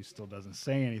out." She still doesn't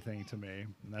say anything to me.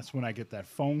 And that's when I get that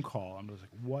phone call. I'm just like,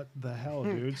 "What the hell,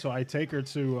 dude?" So I take her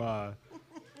to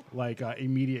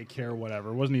immediate care, whatever.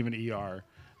 It wasn't even ER.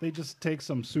 They just take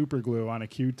some super glue on a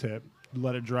Q-tip,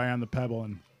 let it dry on the pebble,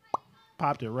 and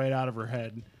popped it right out of her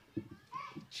head.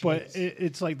 But Jeez.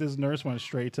 it's like this nurse went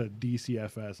straight to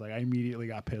DCFS. Like, I immediately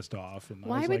got pissed off. And I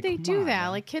Why was would like, they "Come do on, that?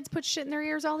 man." Like, kids put shit in their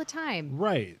ears all the time.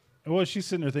 Right. Well, she's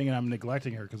sitting there thinking I'm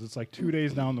neglecting her because it's like 2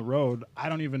 days down the road. I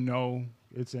don't even know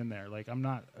it's in there. Like, I'm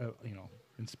not,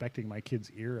 inspecting my kid's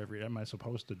ear every day. Am I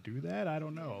supposed to do that? I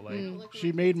don't know. Like, Look at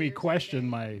she my made kid's me ears every question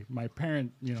day. my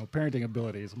parenting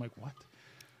abilities. I'm like, what?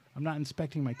 I'm not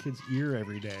inspecting my kid's ear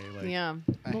every day. Like, Yeah.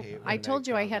 I Well, hate when I they told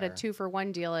you I go had a there.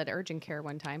 2-for-1 deal at urgent care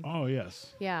one time. Oh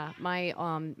yes. Yeah,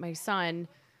 my son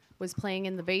was playing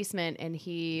in the basement and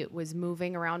he was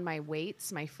moving around my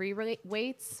weights, my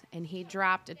weights, and he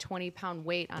dropped a 20-pound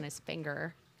weight on his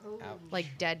finger, Ouch. like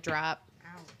dead drop.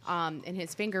 Ouch. And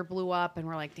his finger blew up, and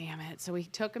we're like, "Damn it!" So we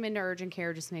took him into urgent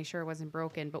care just to make sure it wasn't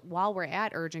broken. But while we're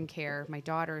at urgent care, my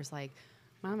daughter's like,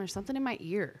 "Mom, there's something in my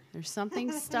ear. There's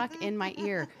something stuck in my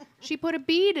ear." She put a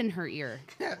bead in her ear.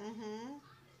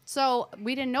 So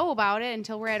we didn't know about it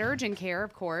until we're at urgent care,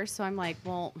 of course. So I'm like,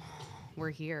 "Well, we're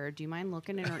here. Do you mind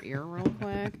looking in her ear real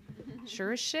quick?"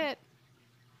 Sure as shit.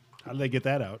 How did they get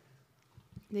that out?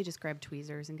 They just grabbed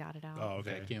tweezers and got it out. Oh,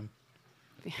 okay. Vacuum.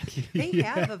 They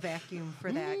have a vacuum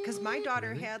for that because my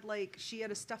daughter had she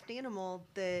had a stuffed animal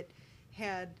that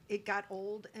it got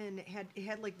old and it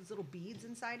had like these little beads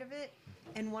inside of it,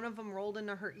 and one of them rolled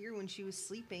into her ear when she was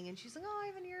sleeping, and she's like, "Oh, I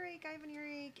have an earache, I have an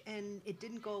earache," and it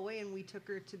didn't go away, and we took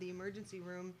her to the emergency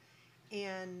room,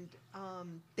 and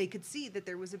they could see that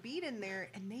there was a bead in there,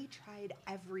 and they tried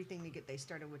everything to get. They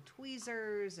started with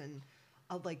tweezers and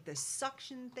like this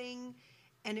suction thing.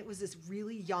 And it was this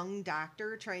really young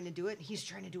doctor trying to do it. And he's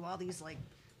trying to do all these like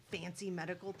fancy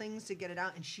medical things to get it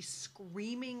out. And she's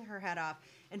screaming her head off.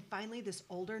 And finally, this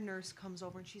older nurse comes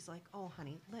over and she's like, "Oh,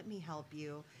 honey, let me help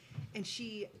you." And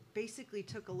she basically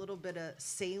took a little bit of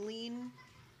saline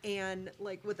and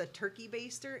like with a turkey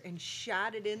baster and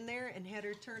shot it in there and had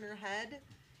her turn her head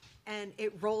and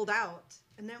it rolled out.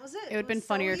 And that was it. It would have been was so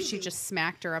funnier if she easy. just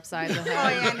smacked her upside the Oh,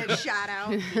 head. yeah, and it shot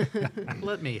out.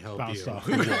 Let me help Bounced you. off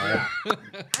the wall.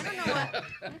 I don't know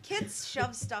what. Kids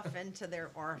shove stuff into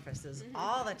their orifices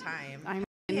all the time. I'm-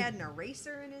 He had an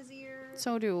eraser in his ear.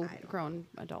 So do I don't grown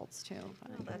adults too. know.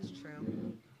 But That's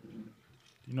true.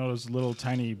 You know those little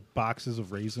tiny boxes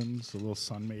of raisins, the little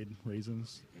Sun-Maid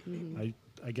raisins?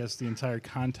 I guess the entire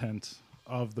content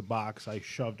of the box I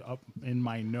shoved up in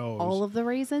my nose. all of the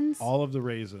raisins. All of the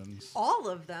raisins. All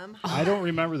of them. I don't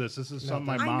remember this. This is something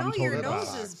my I mom know told your me nose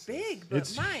about. is big, but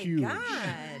It's my huge. God.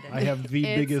 I have the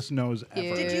It's biggest nose ever.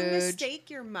 huge. Did you Huge. mistake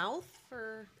your mouth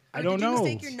for? I or don't did you know.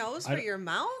 mistake your nose I for d- your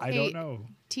mouth? I Hey, don't know.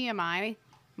 TMI.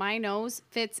 My nose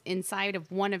fits inside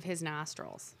of one of his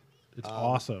nostrils. It's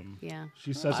awesome. Yeah.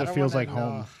 She says I it don't feels wanna like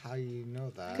home. know how you know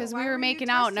that? Because Why we were were you making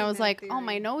out, and I testing was that like, "Oh,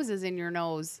 my theory?" nose is in your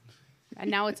nose," and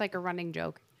now it's like a running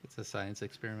joke. It's a science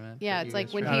experiment. Yeah, that it's you like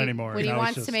guys when tried. Not anymore. when he Now it's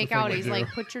wants just to the make thing out, we he's do. like,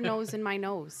 "Put your nose in my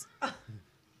nose."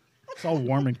 It's all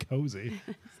warm and cozy.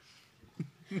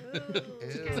 Kind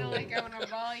of like I want to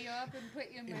ball you up and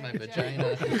put you in In my my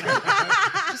vagina.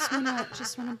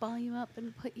 just wanna ball you up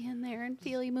and put you in there and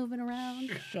feel you moving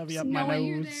around, Shove you up Just my knowing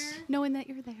you're nose. knowing that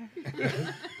you're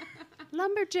there.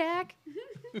 Lumberjack.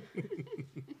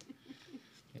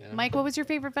 Yeah. Mike, what was your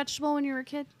favorite vegetable when you were a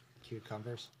kid?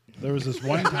 Cucumbers. There was this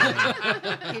one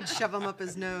time, He'd shove him up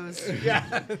his nose.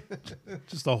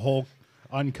 just a whole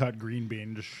uncut green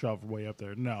bean just shoved way up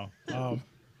there. No.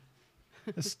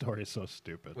 This story is so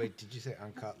stupid. Wait, did you say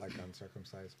uncut, like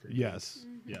uncircumcised? green Yes.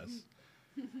 Yes.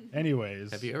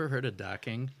 Anyways, Have you ever heard of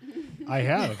docking? I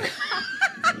have.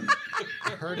 beans?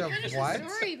 Heard of what?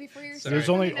 Story before you're There's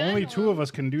starting only an two of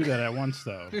us can do that at once,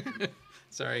 though.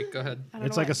 Sorry, go ahead. I don't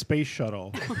It's know like a what- space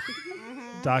shuttle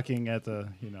docking at the,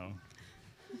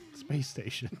 space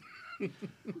station.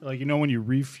 Like, when you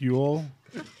refuel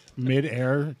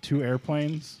mid-air two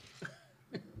airplanes?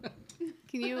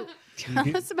 Can you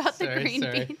tell us about the Sorry, green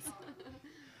sorry. beans?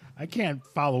 I can't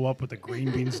follow up with the green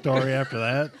bean story after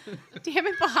that. Damn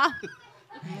it, Bob.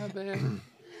 My bad.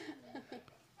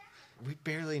 We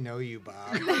barely know you,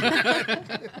 Bob.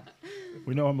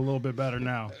 We know him a little bit better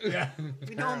now.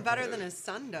 We know him better than his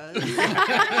son does.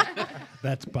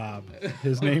 That's Bob.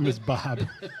 His name is Bob.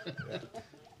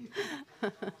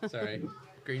 Sorry.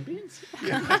 Green beans?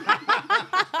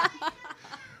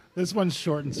 This one's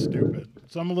short and stupid.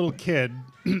 So I'm a little kid,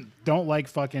 don't like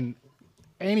fucking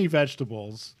any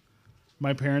vegetables.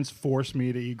 My parents forced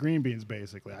me to eat green beans,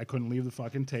 basically. I couldn't leave the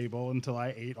fucking table until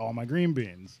I ate all my green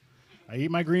beans. I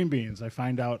eat my green beans. I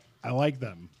find out I like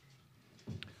them.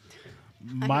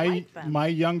 like them. My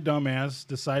young dumbass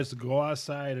decides to go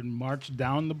outside and march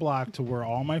down the block to where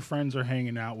all my friends are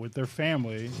hanging out with their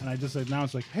family. And I just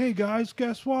announce, like, hey, guys,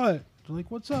 guess what? They're like,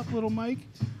 what's up, little Mike?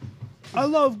 I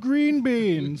love green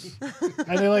beans.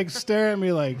 And they, like, stare at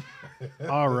me like,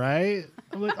 all right.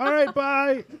 I'm like, all right,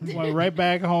 bye. Went right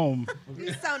back home.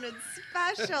 You sounded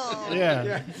special.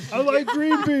 Yeah. I like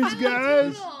green beans,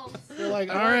 guys. They're like,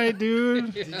 all right,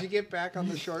 dude. Did you get back on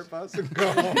the short bus and go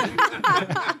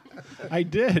home? I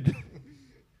did.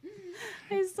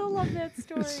 I still love that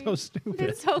story. It's so stupid.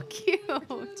 It's so cute.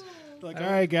 Like,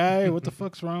 all right, guy, what the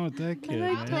fuck's wrong with that kid?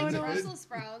 like man? Likes Totally. Brussels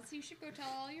sprouts. You should go tell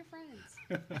all your friends.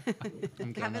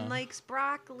 I'm Kevin gonna- likes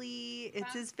broccoli.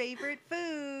 It's his favorite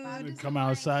food. Bob doesn't Come like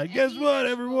outside. any Guess what,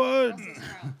 vegetable everyone? Brussels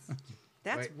sprouts.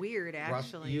 That's Wait, weird,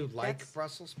 actually. You like That's-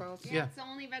 Brussels sprouts? Yeah, Yeah. it's the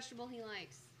only vegetable he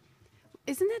likes.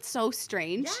 Isn't that so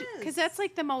strange? Yes. Because that's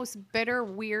like the most bitter,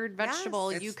 weird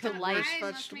vegetable Yes. you It's could the like. worst Why? It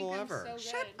must vegetable make them ever. so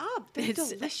Shut good. up. They're It's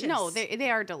delicious. no, they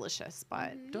are delicious,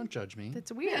 but Don't judge me.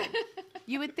 it's weird.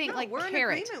 You would think No, like we're in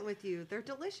carrot. agreement with you. They're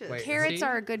delicious. Wait. Carrots See?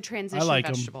 are a good transition like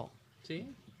 'em. vegetable. See?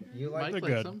 You Mike like, They're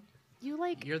likes good. them. You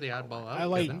like You're the oddball out. I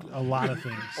like Kevin. a lot of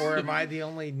things. or am I the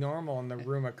only normal in the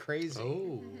room of crazy?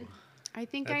 Oh. I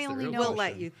think That's I the only real know We'll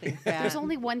let you think that. there's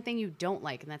only one thing you don't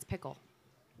like, and that's pickle.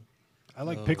 I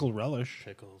like pickled relish.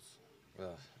 Pickles. Ugh,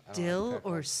 I don't dill like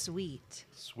or pickles. sweet.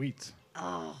 Sweet.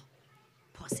 Oh,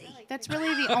 pussy. That's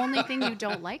really the only thing you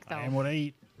don't like, I am though. what I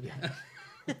eat.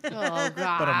 Oh But I'm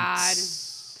God!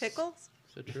 Pickles?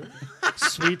 Is it true?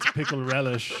 sweet pickled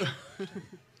relish.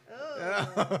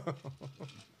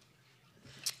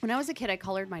 When I was a kid, I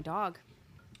colored my dog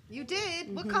You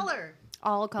did? What color?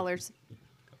 all colors.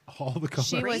 All the colors.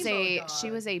 She was Rainbow she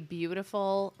dog. was a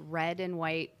beautiful red and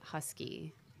white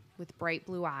husky with bright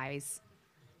blue eyes,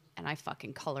 and I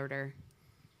fucking colored her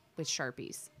with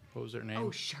Sharpies. What was her name?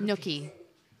 Oh, sure. Nookie.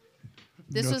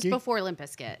 This was Nookie? before Limp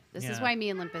Bizkit. This is Yeah. why me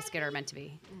and Limp Bizkit are meant to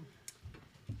be.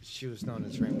 She was known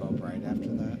as Rainbow Bride after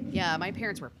that. Yeah, my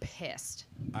parents were pissed.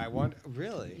 I wonder,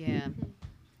 really? Yeah.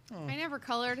 I never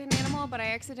colored an animal, but I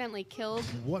accidentally killed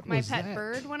What my was pet that?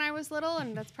 bird when I was little,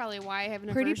 and that's probably why I have an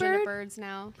Pretty aversion to bird? birds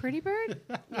now. Pretty bird?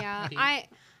 Yeah, I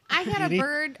had a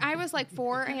bird. I was like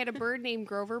 4. I had a bird named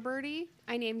Grover Birdie.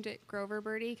 I named it Grover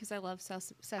Birdie because I love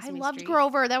Sesame I loved Street.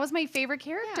 Grover. That was my favorite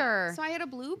Yeah. character. So I had a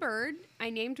blue bird. I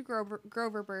named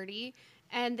Grover Birdie,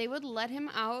 and they would let him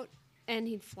out, and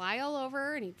he'd fly all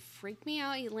over, and he'd freak me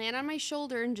out. He'd land on my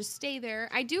shoulder and just stay there.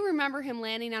 I do remember him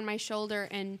landing on my shoulder,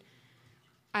 and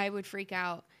I would freak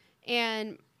out.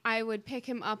 And I would pick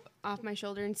him up off my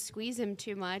shoulder and squeeze him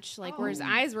too much, like where his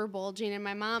eyes were bulging. And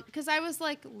my mom, because I was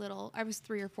like little, I was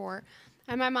 3 or 4,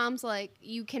 and my mom's like,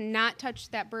 you cannot touch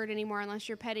that bird anymore unless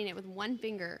you're petting it with one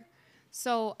finger.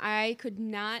 So I could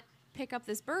not pick up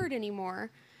this bird anymore.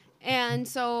 And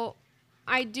so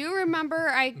I do remember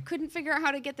I couldn't figure out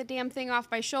how to get the damn thing off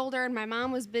my shoulder, and my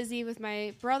mom was busy with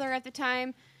my brother at the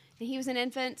time, and he was an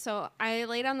infant. So I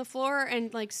laid on the floor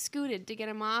and like scooted to get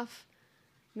him off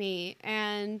me.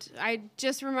 And I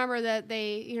just remember that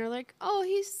they, like, oh,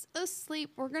 he's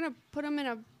asleep. We're gonna put him in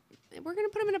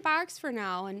a box for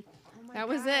now. And that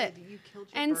was it. You killed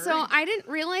your And bird? so I didn't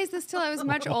realize this till I was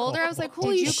much older. I was like, Did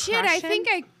holy you shit, crush I him? think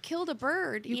I killed a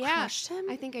bird. You yeah. crushed him?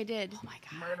 I think I did. Oh my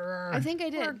god. I think I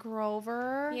did. Poor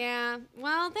Grover. Yeah.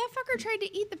 Well, that fucker tried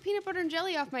to eat the peanut butter and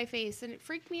jelly off my face, and it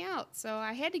freaked me out. So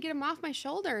I had to get him off my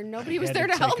shoulder, and nobody was Had there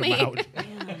to take help him me. out.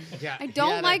 Yeah. I he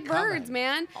don't had like it coming. birds,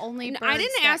 man. Only I birds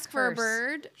didn't that ask for a curse.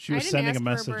 bird. She I was didn't sending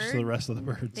a ask for message to bird. the rest of the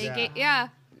birds. They Yeah.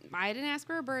 I didn't ask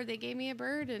for a bird. They gave me a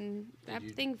bird, and that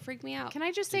thing freaked me out. Can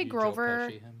I just Did say you Joe Grover?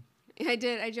 Pesci him? I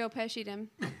did. I Joe Pesci'd him.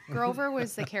 Grover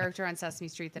was the character on Sesame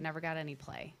Street that never got any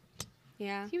play.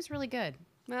 Yeah. He was really good.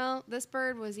 Well, this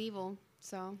bird was evil.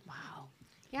 So Wow.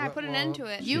 yeah, I put an end to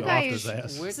it. You She offed guys- his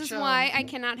ass. This is why I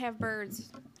cannot have birds.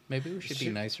 Maybe we should be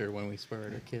Shoot. nicer when we swear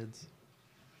at our kids.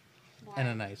 In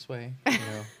a nice way, you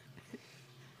know.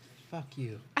 Fuck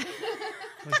you.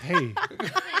 Like, hey,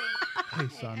 hey,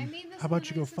 son, how about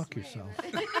you go fuck yourself?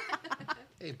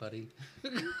 Hey, buddy.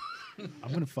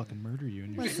 I'm gonna fucking murder you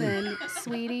in your sleep. Listen,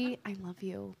 sweetie, I love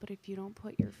you, but if you don't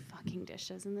put your fucking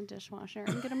dishes in the dishwasher,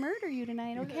 I'm gonna murder you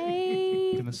tonight, I'm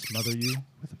okay? gonna smother you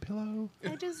with a pillow.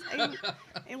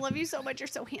 I love you so much. You're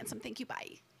so handsome. Thank you.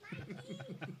 Bye.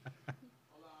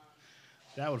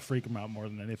 That would freak him out more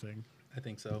than anything. I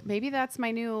think so. Maybe that's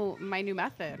my new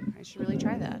method. I should really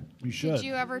try that. You should. Did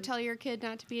you ever tell your kid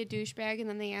not to be a douchebag, and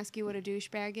then they ask you what a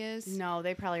douchebag is? No,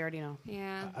 they probably already know.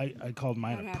 Yeah. I called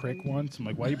mine That a prick happened. once. I'm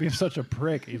like, why are you being such a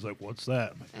prick? He's like, what's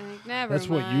that? I'm like, Never That's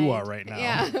what you are right now.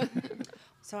 Yeah.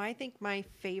 So I think my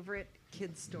favorite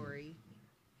kid story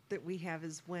that we have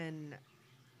is when,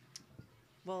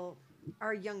 well,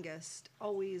 our youngest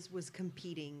always was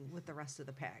competing with the rest of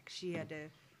the pack. She had to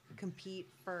compete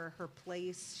for her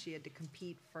place. She had to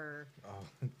compete for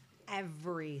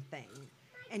everything.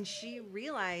 And she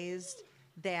realized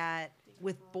that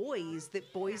with boys,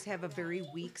 that boys have a very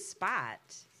weak spot.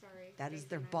 That is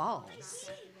their balls.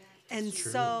 And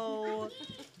so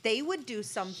they would do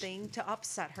something to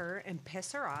upset her and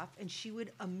piss her off, and she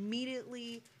would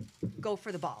immediately go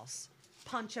for the balls.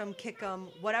 Punch them, kick them,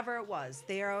 whatever it was.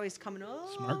 They are always coming, oh,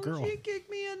 Smart girl. she kicked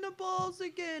me in the balls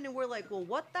again. And we're like, well,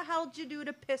 what the hell did you do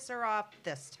to piss her off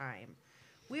this time?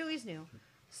 We always knew.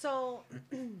 So,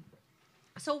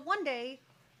 so one day,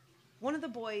 one of the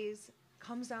boys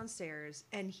comes downstairs,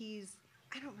 and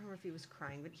I don't remember if he was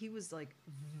crying, but he was like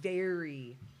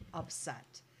very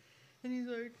upset. And he's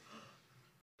like,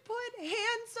 put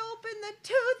hand soap in the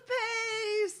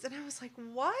toothpaste. And I was like,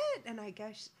 what? And I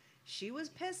guess she was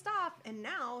pissed off. And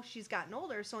now she's gotten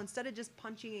older. So instead of just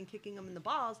punching and kicking him in the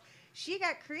balls, she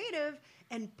got creative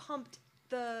and pumped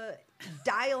the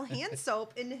Dial hand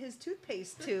soap into his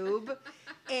toothpaste tube.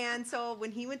 And so when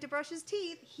he went to brush his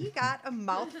teeth, he got a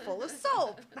mouthful of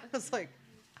soap. I was like,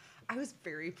 I was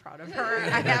very proud of her.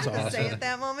 I have to say at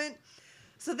that moment.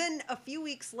 So then a few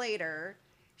weeks later,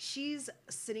 she's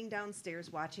sitting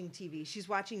downstairs watching TV. She's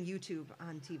watching YouTube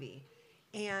on TV.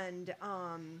 And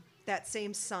that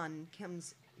same son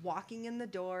comes walking in the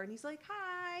door, and he's like,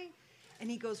 hi. And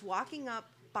he goes walking up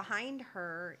behind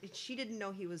her. She didn't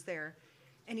know he was there.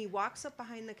 And he walks up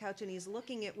behind the couch, and he's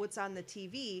looking at what's on the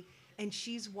TV, and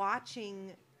she's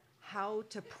watching how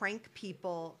to prank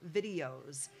people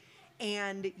videos.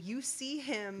 And you see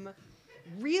him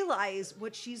realize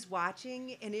what she's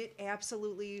watching, and it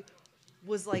absolutely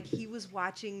was like he was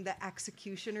watching the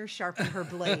executioner sharpen her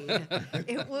blade.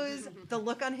 It was, the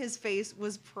look on his face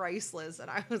was priceless. And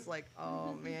I was like,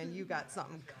 oh man, you got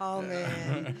something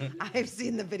coming. I've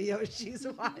seen the videos she's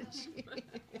watching.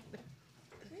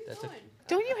 That's a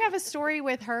Don't you have a story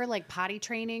with her, like potty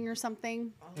training or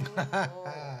something? I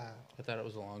thought it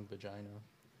was a long vagina.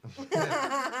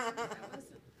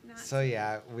 So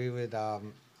yeah, we would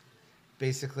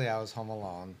basically I was home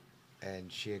alone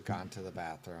and she had gone to the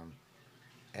bathroom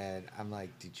and I'm like,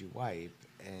 "Did you wipe?"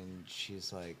 And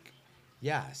she's like,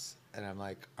 "Yes." And I'm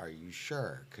like, "Are you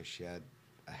sure?" Cuz she had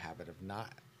a habit of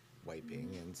not wiping.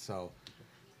 And so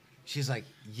she's like,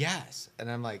 "Yes." And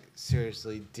I'm like,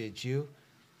 "Seriously, did you?"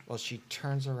 Well, she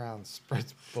turns around,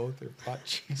 spreads both her butt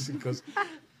cheeks and goes,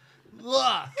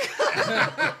 "Look."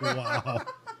 Wow.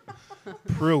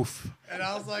 Proof. And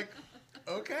I was like,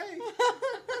 "Okay."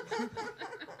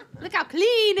 Look how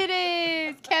clean it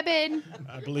is, Kevin.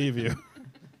 I believe you.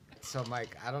 So,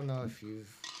 Mike, I don't know if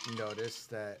you've noticed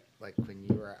that, like, when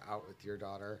you were out with your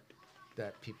daughter,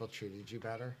 that people treated you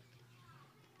better.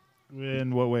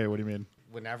 In what way? What do you mean?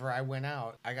 Whenever I went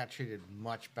out, I got treated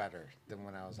much better than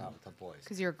when I was out with the boys.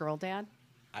 Because you're a girl dad?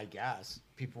 I guess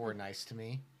people were nice to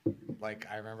me. Like,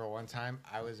 I remember one time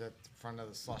I was at the front of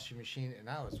the slushy machine and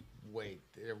I was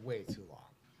they're way too long.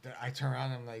 I turn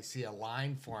around and like see a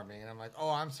line forming and I'm like, "Oh,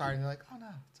 I'm sorry." And they're like, "Oh no,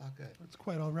 it's all good." It's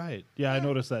quite all right. Yeah, I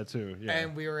noticed that too. Yeah.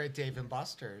 And we were at Dave and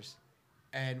Buster's,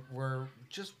 and we're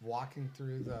just walking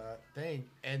through the thing,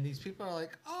 and these people are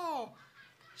like, "Oh,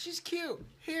 she's cute.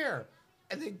 Here,"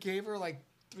 and they gave her like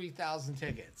 3,000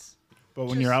 tickets. But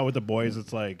when you're out with the boys,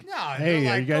 it's like, No, hey,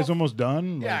 they're are like, you guys go- almost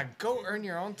done? Yeah, Like, go earn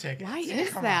your own tickets. Why is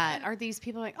Come that? Are these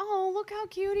people like, oh, look how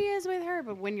cute he is with her?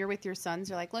 But when you're with your sons,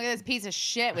 you're like, look at this piece of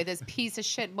shit with his piece of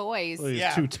shit boys. Well, these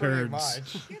Yeah, two pretty turds.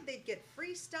 much. Yeah, they'd get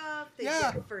free stuff. They'd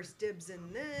Yeah. get first dibs in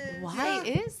this. Why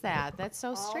is that? That's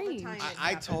so All the strange. time.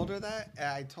 I told her that. And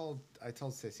I told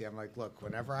Sissy, I'm like, "Look,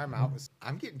 whenever I'm out,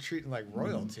 I'm getting treated like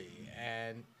royalty,"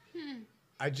 and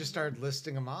I just started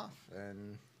listing them off,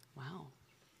 and Wow.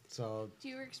 so Do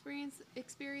you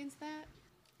experience that?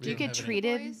 Do you don't get have any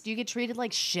treated? boys? Do you get treated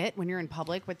like shit when you're in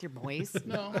public with your boys?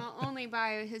 No. Well, only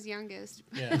by his youngest.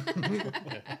 Yeah.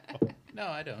 No,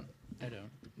 I don't.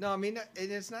 no, I mean,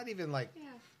 and it's not even like Yeah.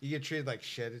 you get treated like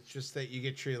shit. It's just that you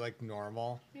get treated like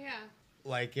normal. Yeah.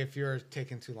 Like if you're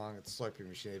taking too long at the Slurpee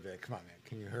machine, they'd be like, "Come on, man,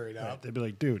 can you hurry it Right, up?" they'd be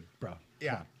like, dude, bro.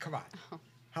 Yeah, come on.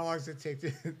 How long does it take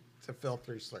to fill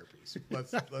 3 Slurpees?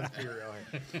 Let's be real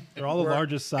here. They're all the We're-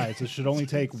 largest size. It should only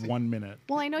take 1 minute.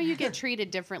 Well, I know you get treated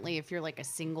differently if you're like a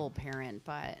single parent,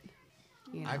 but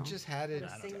you know, I've just had it. A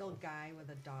single guy with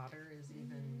a daughter is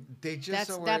even. They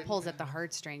just that pulls at the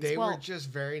heartstrings. They well, were just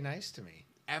very nice to me.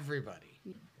 Everybody.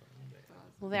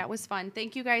 well, that was fun.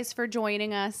 Thank you guys for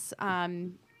joining us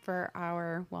for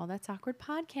our Well, That's Awkward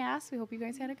podcast. We hope you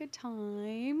guys had a good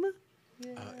time.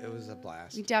 It was a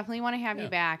blast. We definitely want to have you Yeah.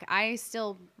 back. I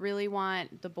still really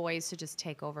want the boys to just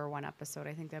take over one episode.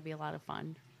 I think that'd be a lot of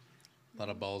fun. A lot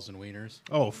of balls and wieners.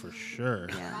 Oh, for sure.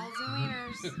 Yeah. Balls and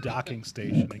wieners. Docking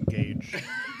station engaged.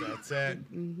 That's it.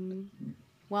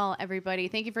 Well, everybody,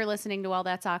 thank you for listening to Well,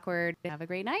 That's Awkward. Have a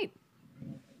great night.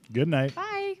 Good night. Bye.